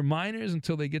they're minors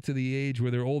until they get to the age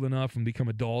where they're old enough and become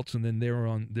adults, and then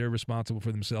they're responsible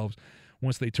for themselves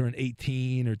once they turn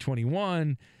 18 or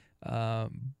 21.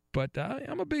 But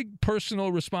I'm a big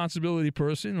personal responsibility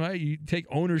person, right? You take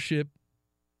ownership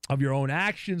of your own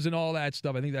actions and all that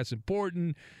stuff. I think that's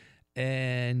important.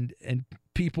 And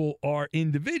people are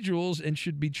individuals and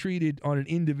should be treated on an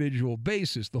individual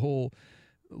basis. The whole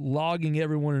logging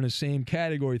everyone in the same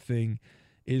category thing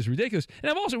is ridiculous. And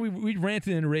I've also, we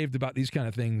ranted and raved about these kind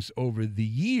of things over the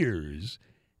years.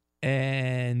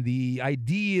 And the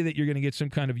idea that you're going to get some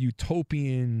kind of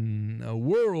utopian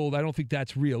world, I don't think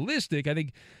that's realistic. I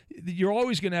think you're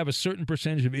always going to have a certain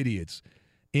percentage of idiots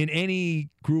in any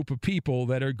group of people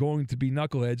that are going to be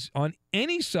knuckleheads on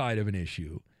any side of an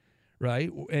issue,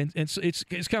 right? And so it's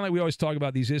kind of like we always talk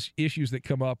about these issues that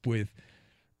come up with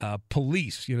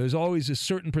police. There's always a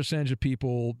certain percentage of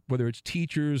people, whether it's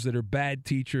teachers that are bad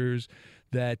teachers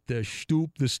that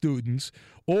stoop the students,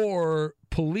 or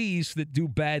police that do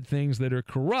bad things that are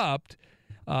corrupt,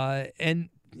 and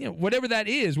whatever that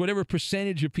is, whatever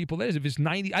percentage of people that is. If it's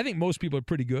 90, I think most people are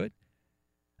pretty good.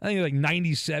 I think like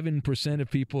 97% of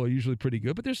people are usually pretty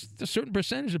good, but there's a certain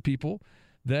percentage of people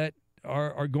that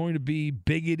are going to be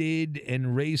bigoted and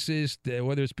racist,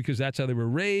 whether it's because that's how they were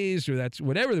raised or that's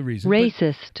whatever the reason.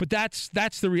 Racist. But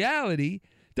that's the reality.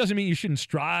 Doesn't mean you shouldn't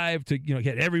strive to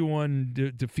get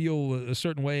everyone to feel a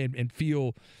certain way and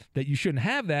feel that you shouldn't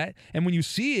have that. And when you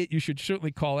see it, you should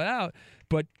certainly call it out.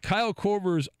 But Kyle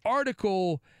Korver's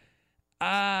article,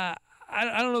 I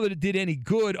don't know that it did any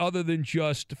good other than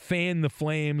just fan the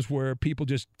flames where people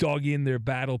just dug in their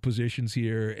battle positions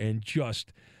here and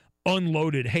just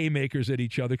unloaded haymakers at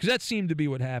each other, because that seemed to be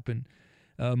what happened.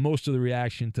 Most of the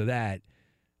reaction to that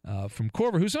from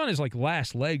Korver, who's on his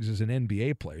last legs as an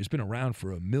NBA player. He's been around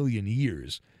for 1 million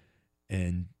years.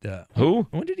 And who?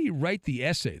 When did he write the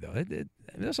essay, though?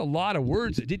 That's a lot of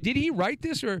words. Did he write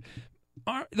this, or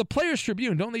the Players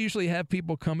Tribune? Don't they usually have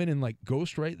people come in and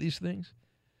ghostwrite these things?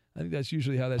 I think that's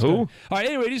usually how that's done. All right,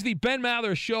 anyway, it is the Ben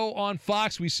Maller Show on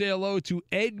Fox. We say hello to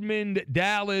Edmund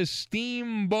Dallas,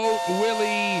 Steamboat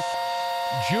Willie,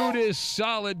 Judas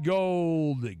Solid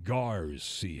Gold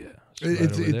Garcia.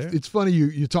 It's funny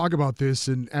you talk about this,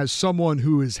 and as someone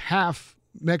who is half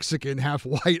Mexican, half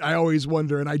white, I always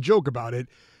wonder, and I joke about it.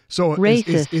 So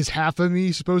is half of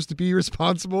me supposed to be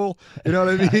responsible? You know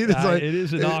what I mean? It's it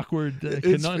is an awkward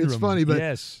conundrum. It's funny, but,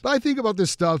 yes. But I think about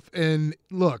this stuff, and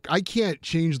look, I can't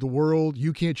change the world.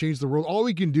 You can't change the world. All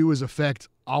we can do is affect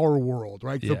our world,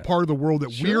 right? The part of the world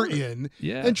that we're in,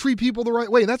 and treat people the right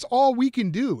way. That's all we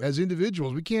can do as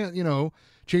individuals. We can't,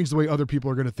 change the way other people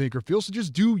are going to think or feel. So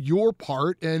just do your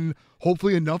part, and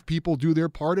hopefully enough people do their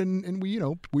part, and we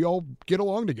all get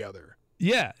along together.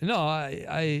 Yeah, no,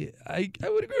 I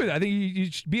would agree with that. I think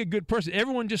you should be a good person.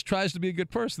 Everyone just tries to be a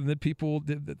good person, that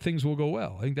things will go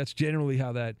well. I think that's generally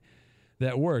how that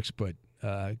works. But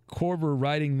Korver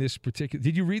writing this particular,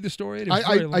 did you read the story?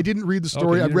 I didn't read the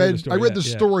story. Okay, I read the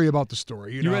story about the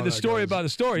story. You read the story about the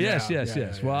story. Yes.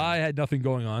 Yeah. Well, I had nothing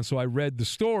going on, so I read the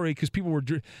story because people were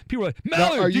like,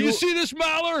 Maller, do you see this,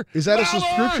 Maller? Is that Maller? a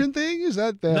subscription thing? Is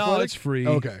that the No, Athletic? it's free.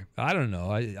 Okay. I don't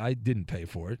know. I didn't pay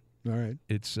for it. All right.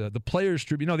 It's the Players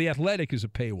Tribune. No, the Athletic is a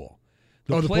paywall.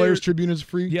 The Players Tribune is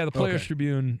free? Yeah, the Players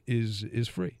Tribune is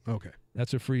free. Okay.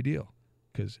 That's a free deal.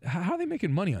 Because how are they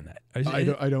making money on that?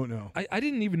 I don't know. I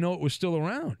didn't even know it was still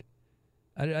around.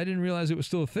 I didn't realize it was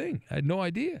still a thing. I had no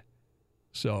idea.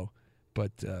 So,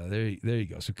 but there you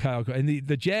go. So Kyle, and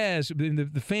the Jazz,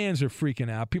 the fans are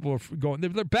freaking out. People are going.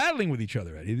 They're battling with each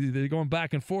other. They're going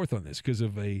back and forth on this because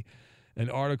of an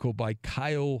article by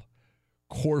Kyle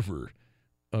Korver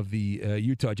of the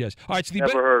Utah Jazz. All right, so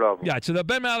heard of him. Yeah, so the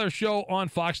Ben Maller Show on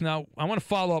Fox. Now, I want to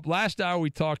follow up. Last hour we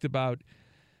talked about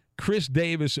Chris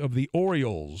Davis of the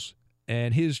Orioles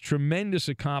and his tremendous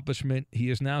accomplishment. He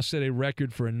has now set a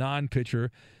record for a non-pitcher,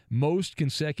 most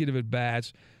consecutive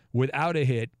at-bats without a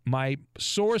hit. My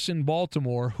source in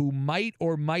Baltimore, who might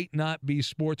or might not be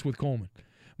Sports with Coleman,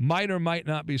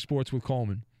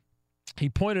 he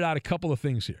pointed out a couple of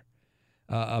things here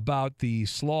about the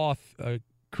sloth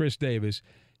Chris Davis.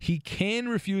 He can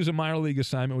refuse a minor league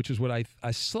assignment, which is what I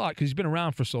thought, because he's been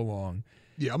around for so long.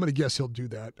 Yeah, I'm going to guess he'll do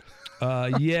that.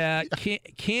 Yeah,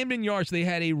 Camden Yards, they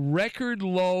had a record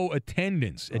low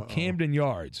attendance at Camden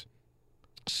Yards.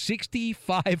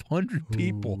 6,500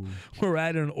 people were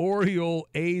at an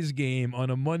Oriole-A's game on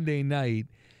a Monday night.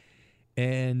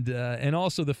 And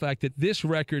also the fact that this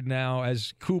record now,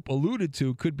 as Coop alluded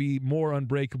to, could be more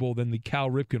unbreakable than the Cal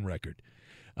Ripken record.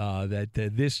 That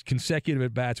this consecutive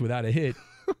at-bats without a hit.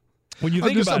 When you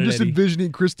think about it, I'm just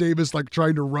envisioning Chris Davis like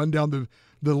trying to run down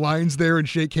the lines there and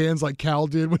shake hands like Cal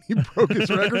did when he broke his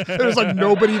record. There's like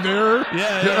nobody there.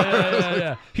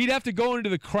 Yeah. He'd have to go into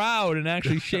the crowd and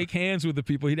actually shake hands with the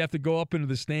people. He'd have to go up into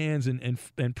the stands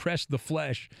and press the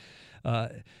flesh.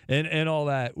 And all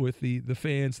that with the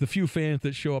fans, the few fans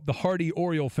that show up, the hardy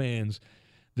Oriole fans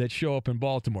that show up in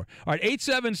Baltimore. All right,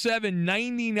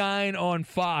 877-99 on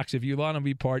Fox if you want to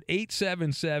be part.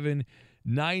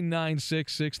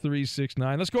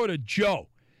 877-996-6369. Let's go to Joe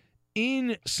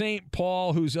in St.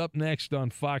 Paul, who's up next on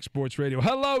Fox Sports Radio.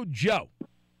 Hello, Joe.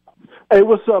 Hey,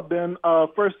 what's up, Ben?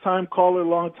 First-time caller,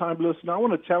 long-time listener. I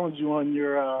want to challenge you on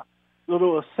your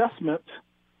little assessment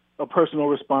of personal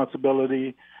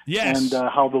responsibility. Yes. And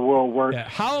how the world works. Yeah.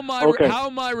 How am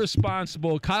I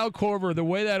responsible? Kyle Korver, the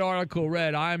way that article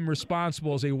read, I'm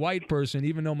responsible as a white person,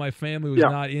 even though my family was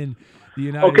not in the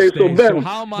United States. So, Ben, so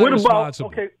how am I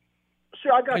responsible?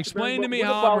 Sure, I got Explain you. to me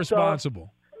how I'm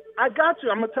responsible. I got you.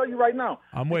 I'm going to tell you right now.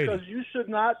 I'm waiting. Because you should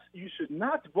not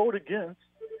vote against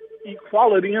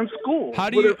equality in school. How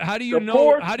do you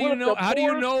know how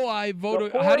I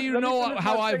vote? How do you know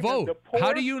how I vote?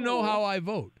 How do you know how I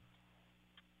vote?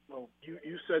 Well,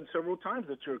 you said several times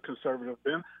that you're a conservative,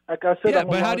 Ben. Like I said,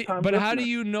 how do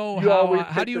you know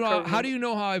how do you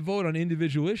know how I vote on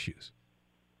individual issues?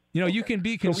 You know, you can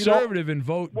be conservative and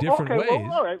vote different ways.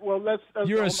 Well, all right. Well,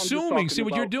 you're assuming. See,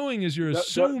 what you're doing is you're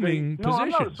assuming positions. No, I'm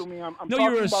not assuming.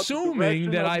 You're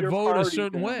assuming that I vote a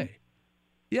certain way.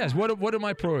 Yes. What are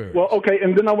my priorities? Well, okay,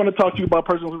 and then I want to talk to you about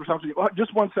personal responsibility.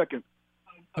 Just 1 second.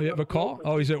 Oh, you have a call?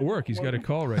 Oh, he's at work. He's got a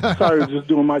call right now. Sorry, just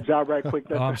doing my job right quick.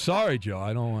 I'm sorry, Joe.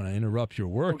 I don't want to interrupt your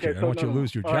work here. I don't want you to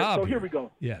lose your job. Right, so here we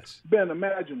go. Yes. Ben,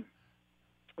 imagine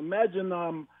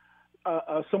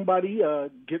somebody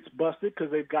gets busted because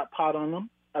they've got pot on them.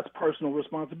 That's personal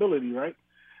responsibility, right?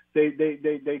 They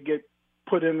get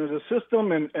put into the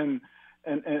system and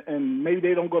maybe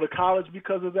they don't go to college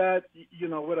because of that,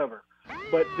 whatever.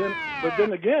 But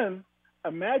then again,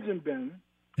 imagine, Ben,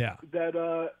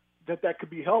 that could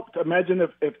be helped. Imagine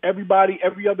if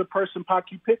every other person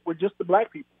you pick were just the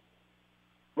black people,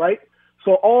 right?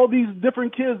 So all these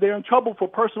different kids, they're in trouble for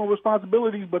personal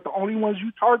responsibilities, but the only ones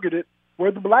you targeted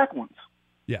were the black ones.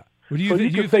 Yeah. Well, do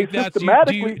you think that's what's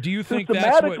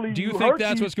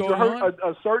going on?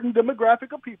 A certain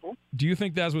demographic of people. Do you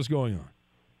think that's what's going on?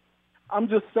 I'm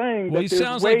just saying that there's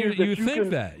sounds ways like you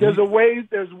think that. There's ways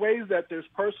that there's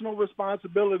personal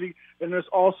responsibility and there's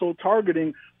also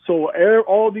targeting. So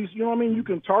all these, you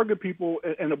can target people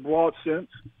in a broad sense.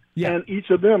 Yeah. And each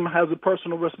of them has a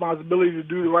personal responsibility to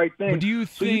do the right thing. But do you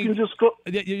think you can just go?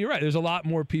 You're right. There's a lot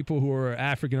more people who are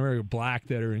African American, black,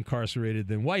 that are incarcerated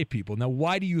than white people. Now,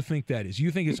 why do you think that is?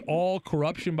 You think it's all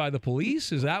corruption by the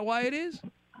police? Is that why it is?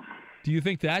 Do you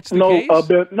think that's the case?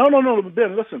 Ben, no,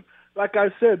 Ben. Listen. Like I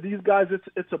said, these guys,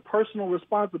 it's a personal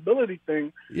responsibility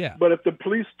thing. Yeah. But if the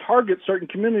police target certain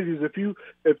communities, if you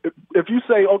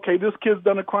say, okay, this kid's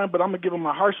done a crime, but I'm gonna give him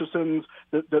a harsher sentence,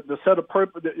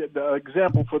 the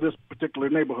example for this particular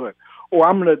neighborhood, or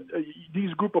I'm gonna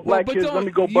these group of black kids, let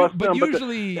me go bust them. But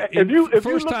usually, if you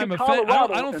look at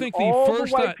Colorado, I don't think all the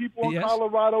first white people in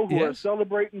Colorado who are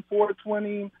celebrating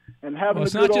 420 and having a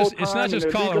good old time. It's not just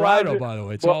Colorado, by the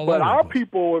way. It's all over. But our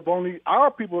people are the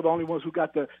only ones who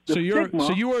got the so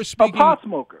you are speaking. Pot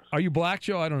smokers. Are you black,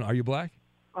 Joe? I don't know. Are you black?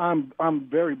 I'm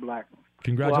very black.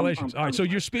 Congratulations. Well, all right, so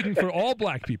you're speaking for all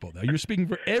black people, though. You're speaking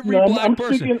for every black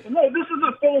person. This is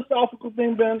a philosophical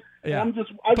thing, Ben. Yeah. I'm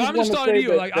just talking to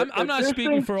you. I'm not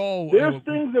speaking for all. There's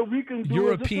things that we can do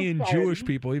European Jewish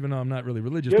people, even though I'm not really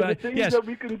religious. There's things that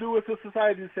we can do as a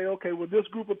society to say, okay, well, this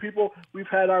group of people, we've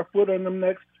had our foot on them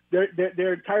necks.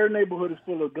 Their entire neighborhood is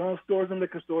full of gun stores and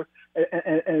liquor stores,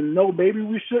 and no, maybe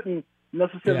we shouldn't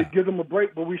necessarily give them a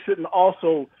break, but we shouldn't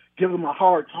also give them a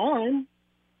hard time.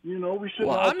 We should.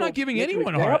 Well, I'm not giving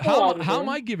anyone a hard time. How am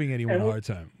I giving anyone a hard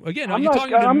time? Again, you're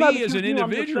talking to me as an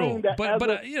individual,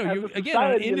 but again,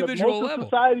 on an individual level.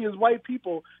 Society is white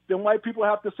people. Then white people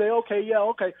have to say, okay,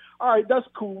 all right, that's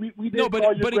cool. We did. No,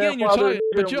 but again, you're talking.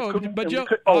 But Joe,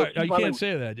 all right, you can't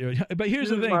say that. But here's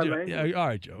the thing, Joe. All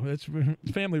right, Joe, it's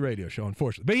family radio show,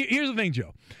 unfortunately. But here's the thing,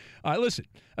 Joe. All right, listen.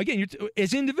 Again,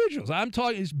 as individuals, I'm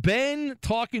talking. It's Ben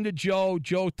talking to Joe,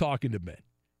 Joe talking to Ben.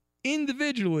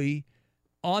 Individually.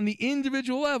 On the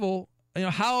individual level,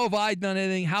 how have I done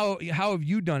anything? How have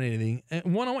you done anything?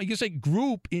 And one-on-one, you can say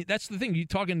group. That's the thing. You're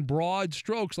talking broad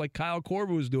strokes like Kyle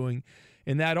Korver was doing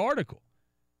in that article.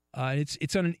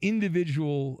 It's on an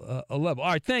individual level.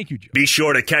 All right, thank you, Joe. Be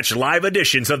sure to catch live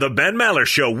editions of the Ben Maller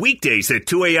Show weekdays at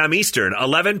 2 a.m. Eastern,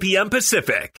 11 p.m.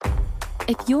 Pacific.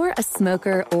 If you're a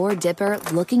smoker or dipper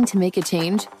looking to make a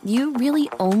change, you really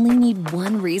only need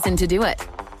one reason to do it.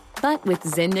 But with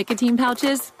Zyn nicotine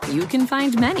pouches, you can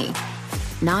find many.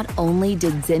 Not only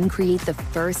did Zyn create the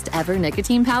first ever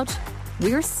nicotine pouch,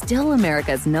 we're still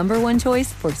America's #1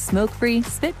 choice for smoke-free,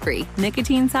 spit-free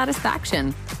nicotine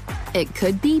satisfaction. It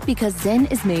could be because Zyn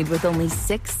is made with only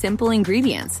 6 simple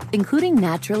ingredients, including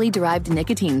naturally derived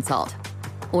nicotine salt.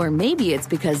 Or maybe it's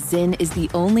because Zyn is the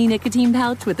only nicotine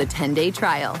pouch with a 10-day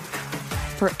trial.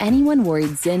 For anyone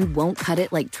worried Zyn won't cut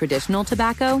it like traditional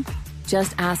tobacco,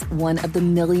 just ask one of the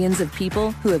millions of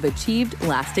people who have achieved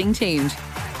lasting change.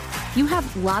 You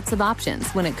have lots of options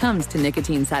when it comes to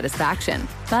nicotine satisfaction,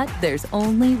 but there's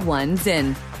only one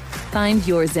Zyn. Find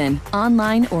your Zyn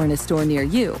online or in a store near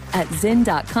you at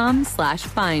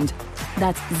zyn.com/find.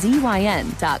 That's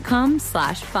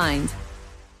ZYN.com/find.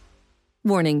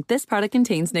 Warning, this product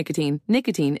contains nicotine.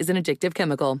 Nicotine is an addictive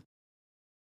chemical.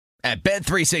 At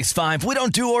Bet365, we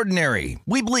don't do ordinary.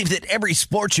 We believe that every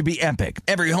sport should be epic.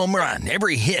 Every home run,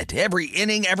 every hit, every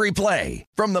inning, every play.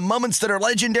 From the moments that are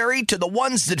legendary to the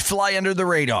ones that fly under the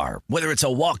radar. Whether it's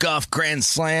a walk-off grand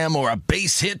slam or a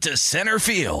base hit to center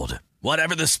field.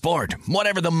 Whatever the sport,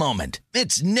 whatever the moment,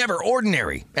 it's never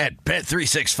ordinary at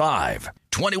Bet365.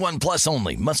 21 plus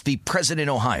only. Must be present in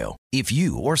Ohio. If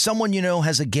you or someone you know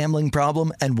has a gambling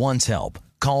problem and wants help,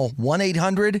 call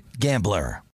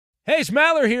 1-800-GAMBLER. Hey, it's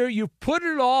Maller here. You've put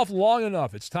it off long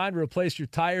enough. It's time to replace your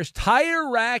tires. Tire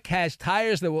Rack has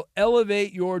tires that will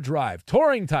elevate your drive.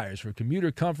 Touring tires for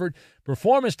commuter comfort,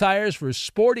 performance tires for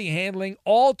sporty handling,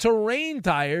 all-terrain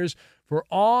tires for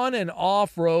on- and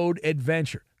off-road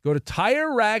adventure. Go to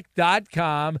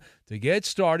TireRack.com to get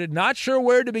started. Not sure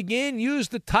where to begin? Use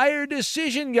the Tire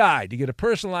Decision Guide to get a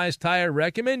personalized tire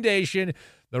recommendation.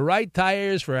 The right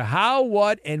tires for how,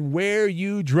 what, and where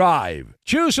you drive.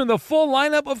 Choose from the full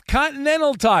lineup of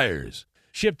Continental tires.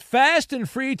 Shipped fast and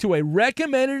free to a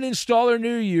recommended installer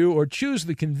near you, or choose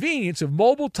the convenience of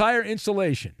mobile tire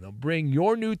installation. They'll bring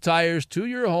your new tires to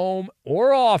your home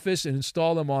or office and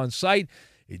install them on site.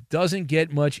 It doesn't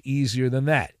get much easier than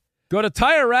that. Go to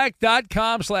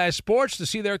TireRack.com/sports to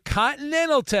see their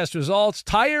Continental test results,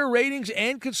 tire ratings,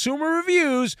 and consumer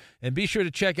reviews, and be sure to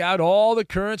check out all the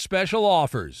current special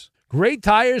offers. Great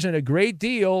tires and a great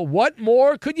deal. What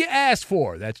more could you ask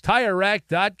for? That's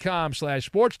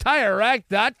TireRack.com/sports.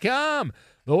 TireRack.com,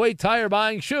 the way tire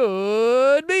buying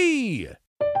should be.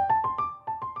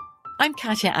 I'm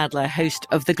Katya Adler, host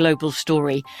of The Global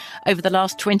Story. Over the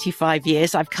last 25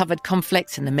 years, I've covered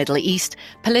conflicts in the Middle East,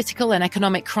 political and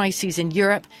economic crises in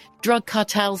Europe, drug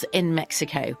cartels in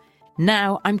Mexico.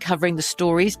 Now I'm covering the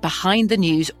stories behind the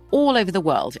news all over the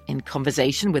world in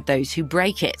conversation with those who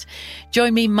break it.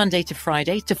 Join me Monday to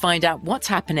Friday to find out what's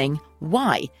happening,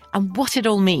 why, and what it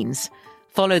all means.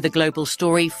 Follow The Global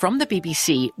Story from the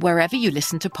BBC wherever you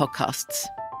listen to podcasts.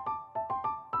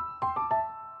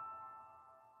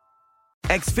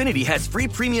 Xfinity has free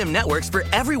premium networks for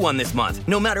everyone this month,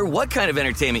 no matter what kind of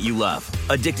entertainment you love.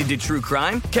 Addicted to true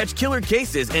crime? Catch killer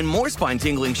cases and more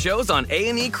spine-tingling shows on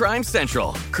A&E Crime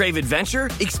Central. Crave adventure?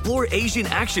 Explore Asian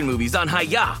action movies on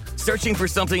Hi-YAH. Searching for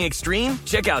something extreme?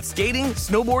 Check out skating,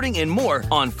 snowboarding, and more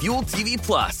on Fuel TV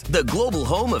Plus, the global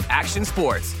home of action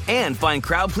sports. And find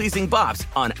crowd-pleasing bops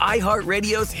on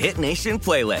iHeartRadio's Hit Nation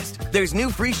playlist. There's new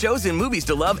free shows and movies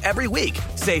to love every week.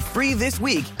 Say free this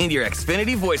week in your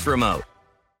Xfinity voice remote.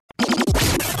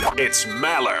 It's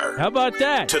Maller. How about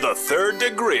that? To the third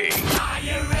degree.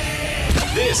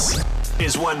 This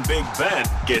is when Big Ben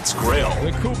gets grilled.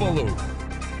 The Kubaloo.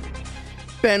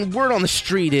 Ben, word on the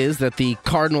street is that the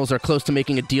Cardinals are close to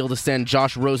making a deal to send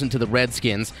Josh Rosen to the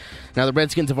Redskins. Now, the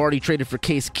Redskins have already traded for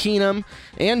Case Keenum,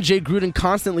 and Jay Gruden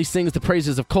constantly sings the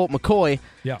praises of Colt McCoy.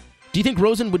 Yeah. Do you think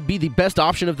Rosen would be the best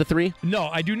option of the three? No,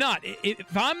 I do not.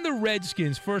 If I'm the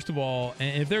Redskins, first of all,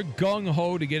 and if they're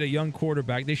gung-ho to get a young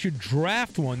quarterback, they should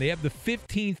draft one. They have the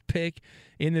 15th pick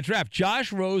in the draft.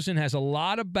 Josh Rosen has a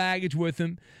lot of baggage with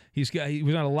him. He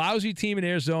was on a lousy team in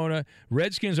Arizona.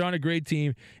 Redskins aren't a great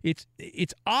team. It's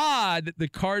odd that the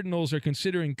Cardinals are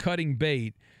considering cutting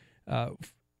bait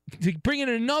to bring in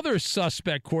another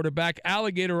suspect quarterback,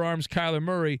 alligator arms Kyler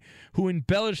Murray, who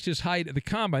embellished his height at the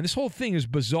combine. This whole thing is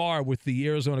bizarre with the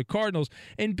Arizona Cardinals.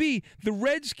 And B, the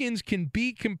Redskins can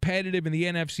be competitive in the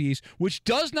NFC East, which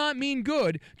does not mean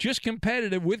good, just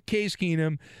competitive with Case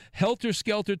Keenum,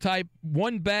 helter-skelter type,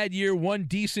 one bad year, one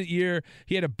decent year.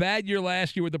 He had a bad year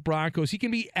last year with the Broncos. He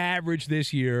can be average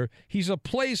this year. He's a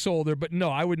placeholder, but no,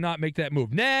 I would not make that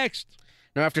move. Next.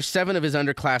 Now, after 7 of his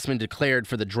underclassmen declared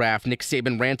for the draft, Nick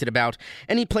Saban ranted about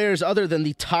any players other than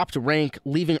the top rank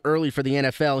leaving early for the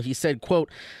NFL. He said, quote,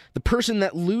 "The person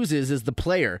that loses is the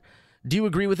player." Do you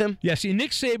agree with him? Yeah, see,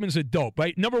 Nick Saban's a dope,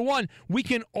 right? Number one, we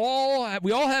all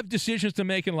have decisions to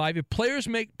make in life. If players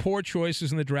make poor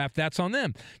choices in the draft, that's on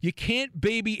them. You can't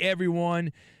baby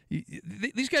everyone.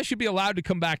 These guys should be allowed to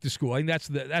come back to school. I think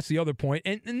that's the other point.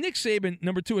 And Nick Saban,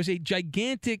 number two, is a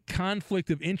gigantic conflict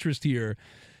of interest here,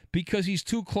 because he's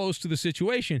too close to the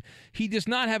situation. He does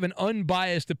not have an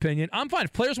unbiased opinion. I'm fine.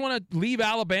 If players want to leave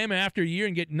Alabama after a year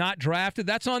and get not drafted,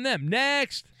 that's on them.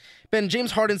 Next. Ben,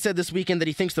 James Harden said this weekend that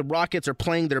he thinks the Rockets are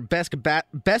playing their best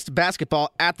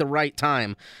basketball at the right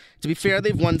time. To be fair,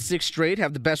 they've won 6 straight,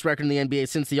 have the best record in the NBA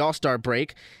since the All-Star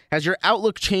break. Has your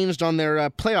outlook changed on their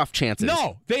playoff chances?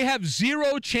 No, they have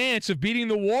 0 chance of beating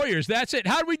the Warriors. That's it.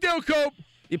 How do we do, Coop?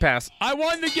 You pass. I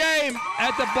won the game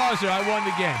at the buzzer. I won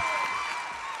the game.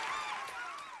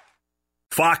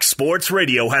 Fox Sports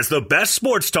Radio has the best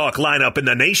sports talk lineup in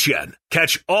the nation.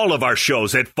 Catch all of our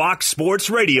shows at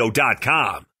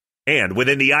foxsportsradio.com. And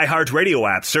within the iHeartRadio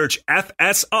app, search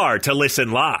FSR to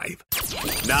listen live.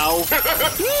 Now,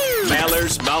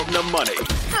 Mallers Mountain of Money.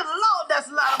 Good Lord, that's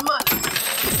a lot of money.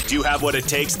 Do you have what it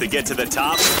takes to get to the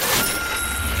top?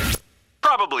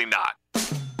 Probably not.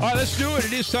 All right, let's do it.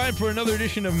 It is time for another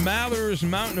edition of Mallers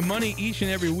Mountain of Money. Each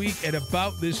and every week at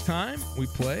about this time, we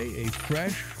play a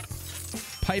fresh,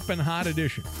 piping hot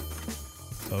edition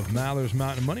of Mallers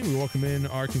Mountain of Money. We welcome in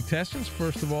our contestants.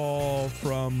 First of all,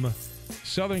 from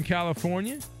Southern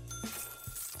California,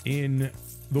 in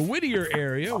the Whittier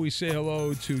area, we say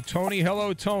hello to Tony.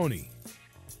 Hello, Tony.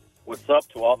 What's up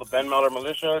to all the Ben Maller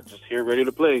militia? Just here ready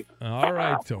to play. All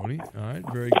right, Tony. All right,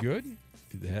 very good.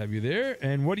 Good to have you there.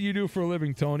 And what do you do for a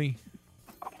living, Tony?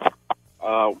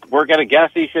 Work at a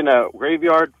gas station at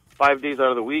Graveyard 5 days out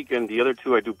of the week, and the other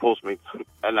 2 I do Postmates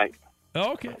at night.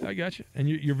 Oh, okay, I got you. And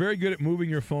you're very good at moving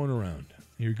your phone around.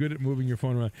 You're good at moving your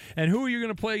phone around. And who are you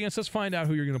going to play against? Let's find out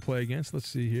who you're going to play against. Let's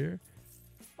see here.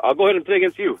 I'll go ahead and play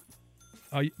against you.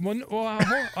 I'm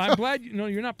glad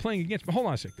you're not playing against me. Hold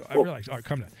on a sec, though. I realize. All right,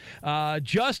 come down.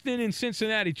 Justin in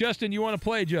Cincinnati. Justin, you want to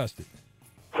play, Justin?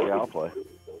 Yeah, I'll play.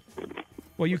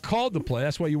 Well, you called the play.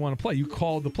 That's why you want to play. You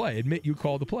called the play. Admit you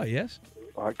called the play, yes?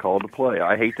 I called the play.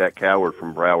 I hate that coward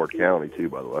from Broward County, too,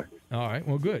 by the way. All right,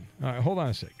 well, good. All right, hold on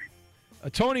a sec.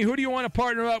 Tony, who do you want to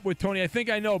partner up with, Tony? I think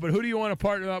I know, but who do you want to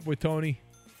partner up with, Tony?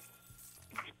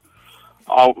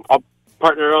 I'll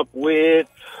partner up with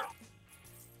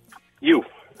you.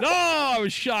 Oh, I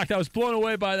was shocked. I was blown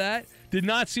away by that. Did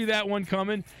not see that one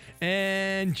coming.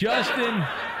 And Justin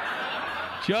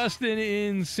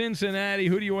in Cincinnati.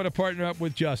 Who do you want to partner up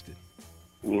with, Justin?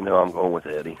 You know I'm going with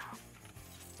Eddie.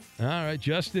 All right,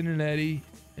 Justin and Eddie.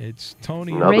 It's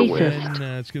Tony. Another win.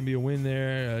 It's going to be a win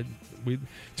there.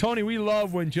 Tony, we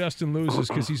love when Justin loses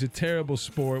because he's a terrible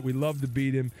sport. We love to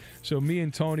beat him. So me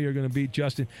and Tony are going to beat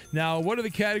Justin. Now, what are the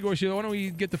categories here? Why don't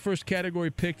we get the first category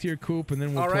picked here, Coop, and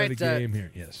then we'll play the game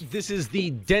here. Yes. This is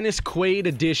the Dennis Quaid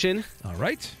edition. All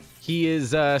right. He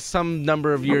is some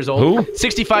number of years old. Who?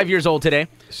 65 years old today.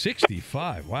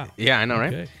 65, wow. Yeah, I know,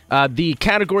 right? Okay. The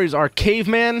categories are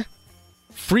Caveman,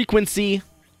 Frequency,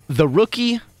 The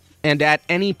Rookie, and At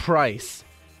Any Price.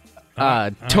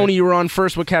 Tony, you were on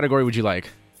first. What category would you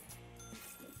like?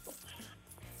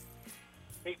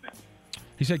 Caveman.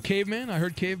 He said Caveman. I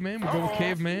heard Caveman. We'll go with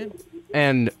Caveman.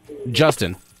 And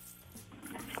Justin.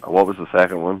 What was the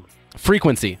second one?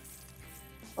 Frequency.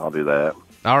 I'll do that.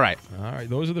 All right. All right.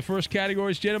 Those are the first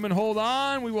categories. Gentlemen, hold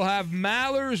on. We will have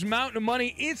Mallers Mountain of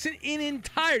Money. It's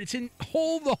the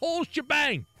whole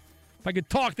shebang. If I could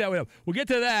talk that way up. We'll get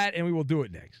to that, and we will do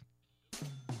it next.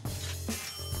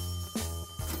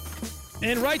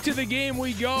 And right to the game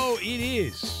we go. It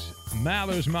is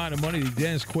Mallers Mountain of Money, the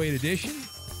Dennis Quaid edition.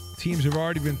 Teams have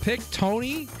already been picked.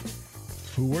 Tony,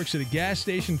 who works at a gas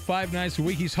station 5 nights a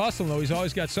week. He's hustling, though. He's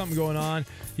always got something going on.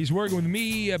 He's working with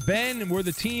me, Ben, and we're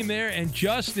the team there. And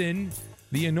Justin,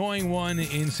 the annoying one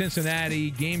in Cincinnati,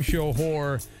 game show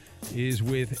whore, is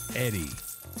with Eddie.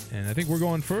 And I think we're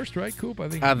going first, right, Coop? I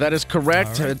think that is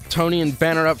correct. Right. Tony and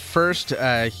Ben are up first.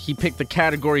 He picked the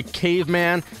category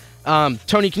Caveman.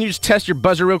 Tony, can you just test your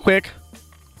buzzer real quick?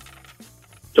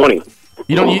 Tony.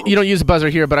 You don't use a buzzer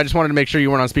here, but I just wanted to make sure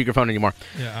you weren't on speakerphone anymore.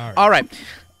 Yeah, all right.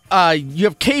 You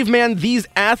have caveman. These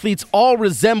athletes all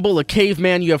resemble a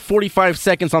caveman. You have 45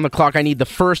 seconds on the clock. I need the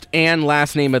first and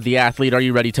last name of the athlete. Are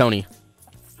you ready, Tony?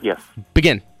 Yes.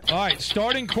 Begin. All right,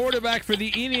 starting quarterback for the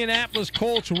Indianapolis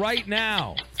Colts right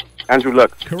now. Andrew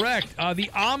Luck. Correct. The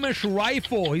Amish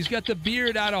Rifle. He's got the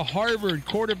beard out of Harvard.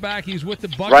 Quarterback. He's with the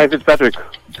Buccaneers. Ryan Fitzpatrick.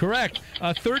 Correct.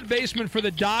 Third baseman for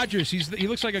the Dodgers. He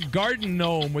looks like a garden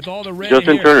gnome with all the red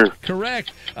Justin hair. Turner.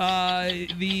 Correct.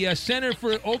 The center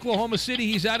for Oklahoma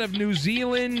City. He's out of New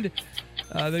Zealand.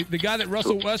 The guy that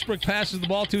Russell Westbrook passes the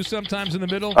ball to sometimes in the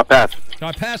middle. I pass.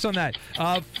 I pass on that.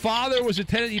 Father was a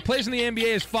tennis. He plays in the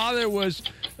NBA. His father was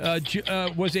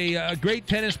a great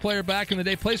tennis player back in the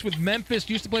day. Plays with Memphis.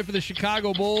 Used to play for the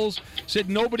Chicago Bulls. Said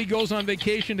nobody goes on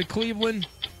vacation to Cleveland.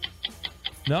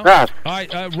 No. Pass. All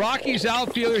right. Rockies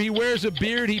outfielder. He wears a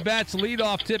beard. He bats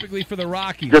leadoff typically for the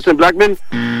Rockies. Justin Blackman.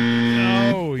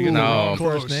 No, you know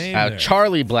first name.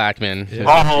 Charlie Blackman. Yeah.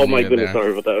 Oh my goodness,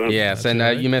 sorry about that. Yes,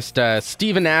 and you missed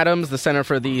Steven Adams, the center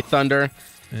for the Thunder,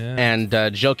 and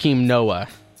Joakim Noah.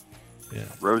 Yeah.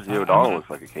 Rosie O'Donnell looks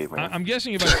like a caveman. I'm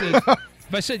guessing if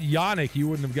I said Yannick, you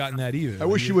wouldn't have gotten that either. I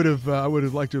wish you would have. I would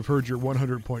have liked to have heard your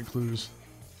 100-point clues.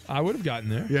 I would have gotten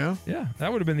there. Yeah? Yeah,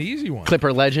 that would have been the easy one.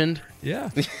 Clipper legend. Yeah.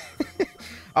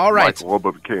 All right. Michael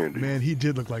Wobbuck Candy. Man, he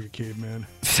did look like a caveman.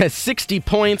 Says 60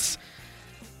 points.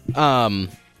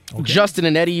 Justin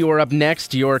and Eddie, you are up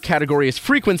next. Your category is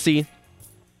frequency.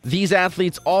 These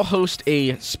athletes all host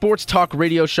a sports talk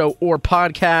radio show or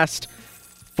podcast.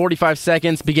 45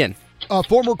 seconds. Begin.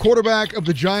 Former quarterback of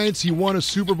the Giants. He won a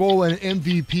Super Bowl and an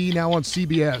MVP, now on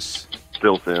CBS.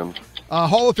 Phil Simms.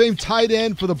 Hall of Fame tight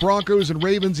end for the Broncos and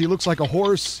Ravens. He looks like a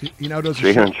horse. He now does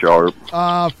a Shannon Sharp.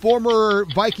 Former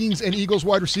Vikings and Eagles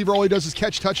wide receiver. All he does is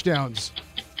catch touchdowns.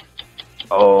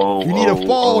 Oh. You need a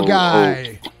fall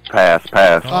guy. Pass.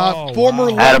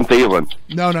 Former Adam Thielen.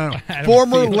 No.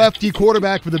 Former lefty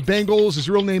quarterback for the Bengals. His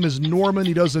real name is Norman.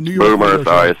 He does the New York Boomer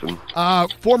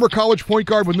Esiason. Former college point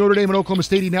guard with Notre Dame and Oklahoma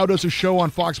State. He now does a show on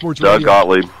Fox Sports Doug Radio.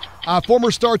 Gottlieb.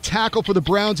 Former star tackle for the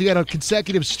Browns. He had a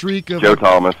consecutive streak of Joe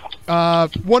Thomas.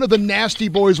 One of the nasty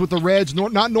boys with the Reds.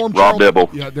 Not Norm Rob Charlton. Dibble.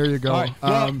 Yeah, there you go. Right.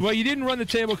 Well, you didn't run the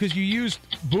table because you used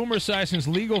Boomer Esiason's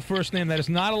legal first name. That is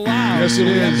not allowed. Yes, it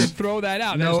you is. have to throw that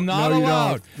out. No, that is not no, you allowed.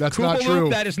 don't. That's Coop not Aloof, true.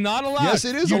 That is not allowed. Yes,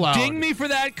 it is you allowed. You ding me for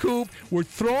that, Coop. We're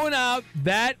throwing out.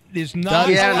 That is not allowed.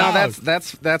 Yeah, no,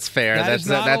 that's fair. That's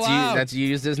not allowed. That's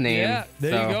used his name. Yeah,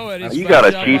 there you go, Eddie. You got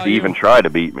to cheat to even try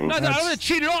to beat me. No, I don't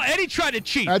cheat at all. Eddie tried to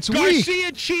cheat. That's Garcia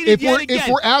weak. cheated yet again. If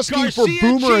we're asking Garcia for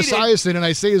Boomer cheated. Esiason and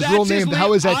I say his real name,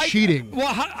 how is that cheating?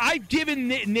 Well, I've given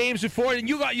names before, and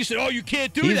you said, "Oh, you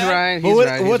can't do He's that." right.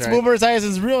 What's Boomer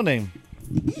Esiason's real name?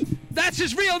 That's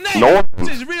his real name. Norman. That's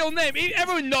his real name.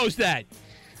 Everyone knows that.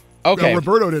 Okay. No,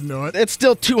 Roberto didn't know it. It's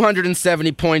still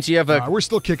 270 points. You have we're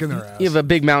still kicking their ass. You have a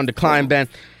big mountain to climb, Ben.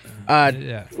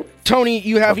 Yeah. Tony,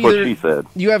 you have That's what she said.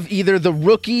 You have either the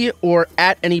rookie or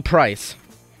at any price.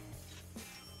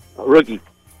 Rookie.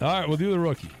 All right, we'll do the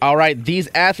rookie. All right, these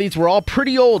athletes were all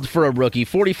pretty old for a rookie.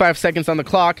 45 seconds on the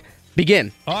clock.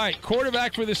 Begin. All right,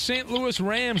 quarterback for the St. Louis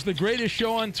Rams, the greatest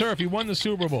show on turf. He won the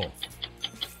Super Bowl.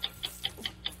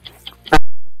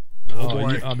 Oh,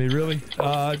 boy. I mean, really?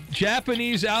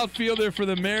 Japanese outfielder for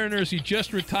the Mariners. He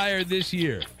just retired this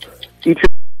year.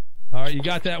 All right, you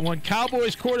got that one.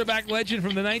 Cowboys quarterback legend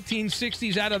from the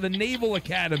 1960s out of the Naval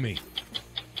Academy.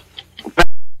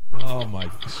 Oh, my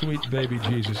sweet baby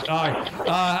Jesus. All right.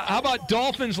 How about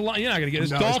Dolphins? You're not going to get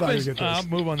this. No, Dolphins. get this. I'll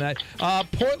move on that.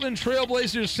 Portland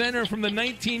Trailblazers center from the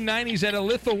 1990s out of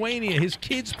Lithuania. His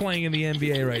kid's playing in the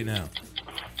NBA right now.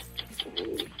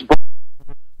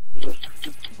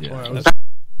 Yeah, that's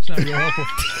not real helpful.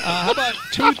 How about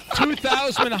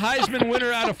 2000 Heisman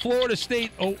winner out of Florida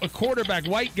State, a quarterback,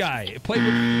 white guy. Played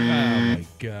with. Oh, my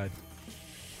God.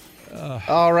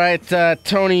 All right,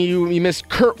 Tony, you missed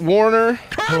Kurt Warner.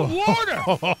 Kurt Warner!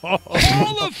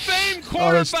 Hall of Fame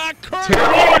quarterback, Kurt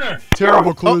Warner!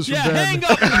 Terrible clues from Ben. Hang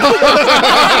up.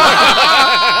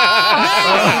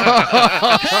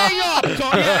 Hang up,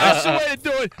 Tony. That's the way to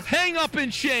do it. Hang up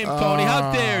in shame, Tony.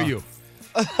 How dare you?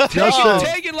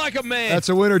 Take it like a man. That's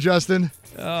a winner, Justin.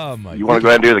 Oh, my God. You want to go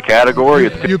ahead and do the category?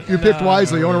 You picked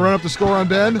wisely. You want to run up the score on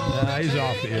Ben? He's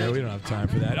off the air. We don't have time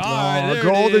for that. All right, there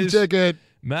golden it is. ticket.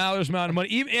 Maller's Mountain of Money.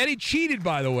 Even Eddie cheated,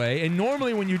 by the way. And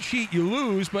normally when you cheat, you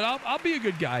lose. But I'll be a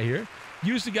good guy here.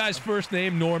 Use the guy's first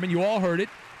name, Norman. You all heard it.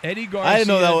 Eddie Garcia.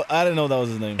 I didn't know that was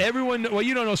his name. Everyone. Well,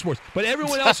 you don't know sports, but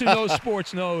everyone else who knows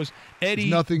sports knows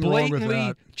Eddie nothing wrong with blatantly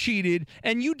that. cheated,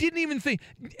 and you didn't even think.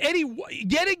 Eddie,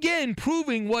 yet again,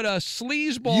 proving what a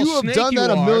sleazeball you have snake done that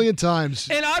you a are. million times.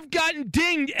 And I've gotten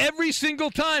dinged every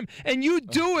single time, and you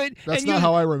do it. That's and not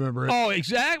how I remember it. Oh,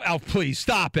 exactly. Oh, please,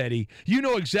 stop, Eddie. You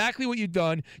know exactly what you've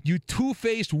done. You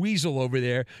two-faced weasel over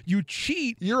there. You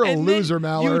cheat. You're a loser,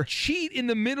 Maller. You cheat in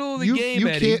the middle of the game,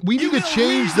 Eddie. We need to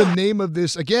change the name of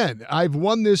this. Again, I've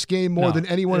won this game more than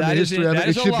anyone in the history of it.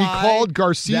 It should be called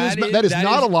Garcia's. That is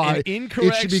not a lie.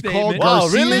 It should be called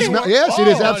Garcia's. Yes, it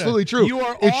is absolutely true.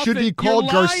 It should be called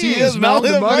Garcia's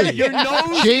Mountain of Money.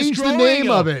 Change the name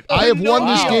of it. I have won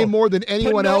this game more than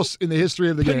anyone else in the history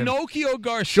of the game. Pinocchio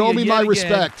Garcia. Show me my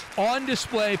respect. On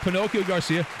display, Pinocchio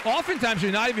Garcia. Oftentimes,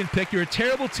 you're not even picked. You're a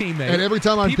terrible teammate. And every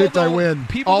time I'm picked, I win.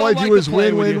 All I do is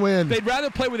win. They'd rather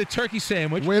play with a turkey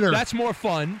sandwich. Winner. That's more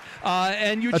fun.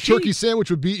 And you a cheat. Turkey sandwich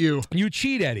would beat you. You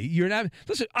cheat, Eddie. You're not.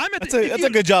 Listen, I'm at. That's a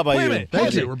good job by you.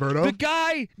 Thank you, Roberto. The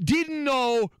guy didn't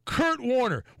know Kurt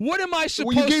Warner. What am I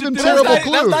supposed to do? You gave him terrible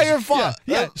clues. That's not your fault.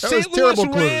 Yeah, that St. Louis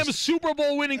Rams Super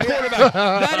Bowl winning quarterback.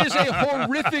 That is a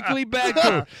horrifically bad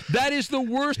clue. That is the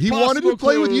worst. He wanted to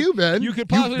play with you, Ben. You could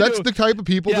possibly That's do. the type of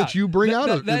people that you bring out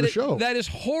in the show. That is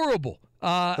horrible.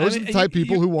 Those are the type of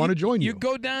people who want to join you. You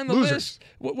go down the Losers. list.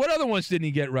 What other ones didn't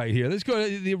he get right here? Let's go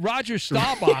to the Roger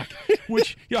Staubach,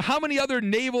 which, how many other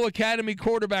Naval Academy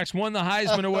quarterbacks won the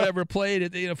Heisman or whatever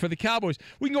played for the Cowboys?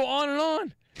 We can go on and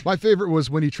on. My favorite was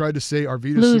when he tried to say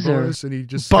Arvidas Sabonis, and he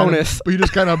just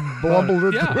kind of bumbled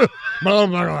it. Yeah.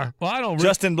 Well, I don't.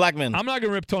 Justin Blackman. I'm not going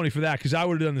to rip Tony for that because I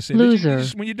would have done the same. Loser.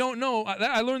 When you don't know,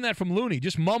 I learned that from Looney.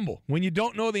 Just mumble. When you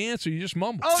don't know the answer, you just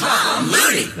mumble.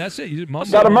 That's it. You just mumble.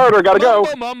 Got a murder. Got to go.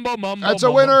 Mumble. That's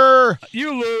a winner.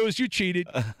 You lose. You cheated.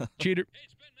 Cheater.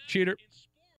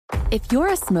 If you're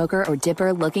a smoker or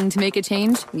dipper looking to make a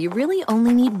change, you really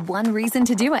only need one reason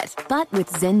to do it. But with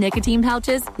Zyn nicotine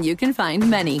pouches, you can find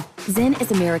many. Zyn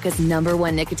is America's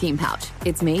 #1 nicotine pouch.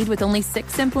 It's made with only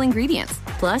 6 simple ingredients.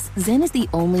 Plus, Zyn is the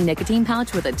only nicotine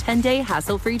pouch with a 10-day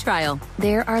hassle-free trial.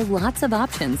 There are lots of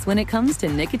options when it comes to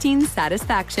nicotine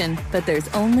satisfaction, but there's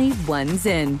only one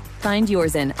Zyn. Find your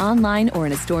Zyn online or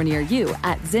in a store near you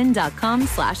at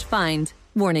zyn.com/find.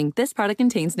 Warning, this product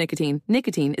contains nicotine.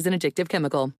 Nicotine is an addictive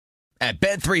chemical. At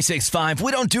Bet365,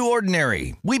 we don't do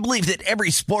ordinary. We believe that every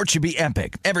sport should be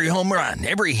epic. Every home run,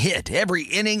 every hit, every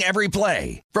inning, every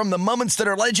play. From the moments that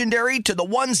are legendary to the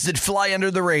ones that fly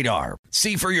under the radar.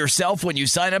 See for yourself when you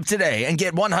sign up today and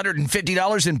get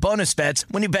 $150 in bonus bets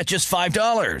when you bet just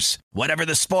 $5. Whatever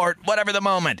the sport, whatever the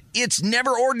moment, it's never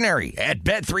ordinary at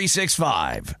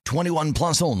Bet365. 21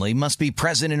 plus only. Must be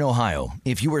present in Ohio.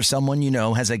 If you or someone you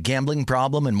know has a gambling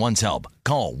problem and wants help,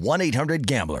 call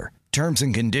 1-800-GAMBLER. Terms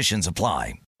and conditions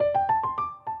apply.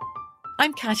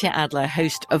 I'm Katya Adler,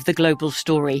 host of The Global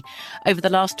Story. Over the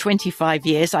last 25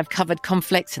 years, I've covered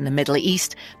conflicts in the Middle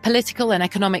East, political and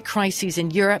economic crises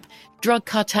in Europe, drug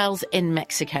cartels in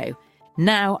Mexico.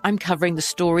 Now I'm covering the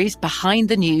stories behind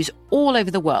the news all over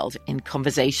the world in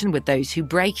conversation with those who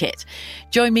break it.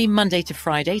 Join me Monday to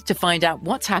Friday to find out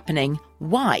what's happening,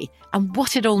 why, and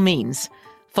what it all means.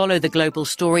 Follow The Global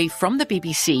Story from the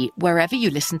BBC wherever you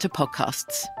listen to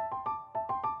podcasts.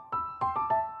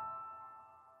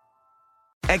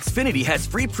 Xfinity has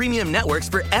free premium networks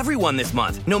for everyone this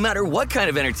month, no matter what kind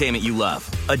of entertainment you love.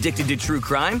 Addicted to true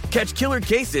crime? Catch killer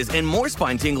cases and more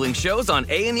spine-tingling shows on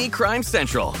A&E Crime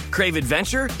Central. Crave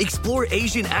adventure? Explore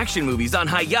Asian action movies on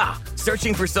Hi-Ya.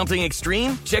 Searching for something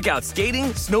extreme? Check out skating,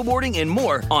 snowboarding, and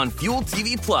more on Fuel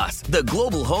TV Plus, the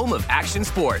global home of action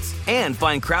sports. And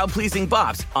find crowd-pleasing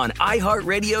bops on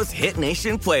iHeartRadio's Hit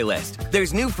Nation playlist.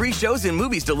 There's new free shows and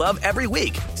movies to love every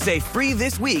week. Say free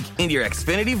this week in your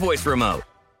Xfinity voice remote.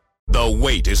 The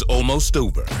wait is almost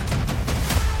over.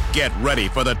 Get ready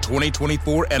for the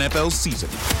 2024 NFL season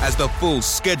as the full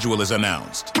schedule is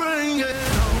announced.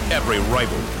 Every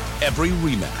rivalry, every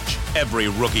rematch, every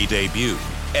rookie debut,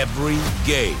 every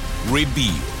game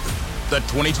revealed. The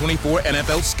 2024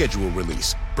 NFL schedule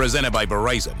release, presented by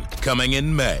Verizon, coming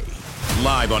in May.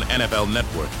 Live on NFL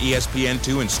Network,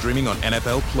 ESPN2, and streaming on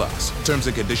NFL Plus. Terms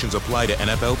and conditions apply to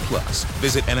NFL Plus.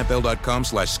 Visit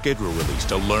NFL.com/schedule release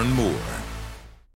to learn more.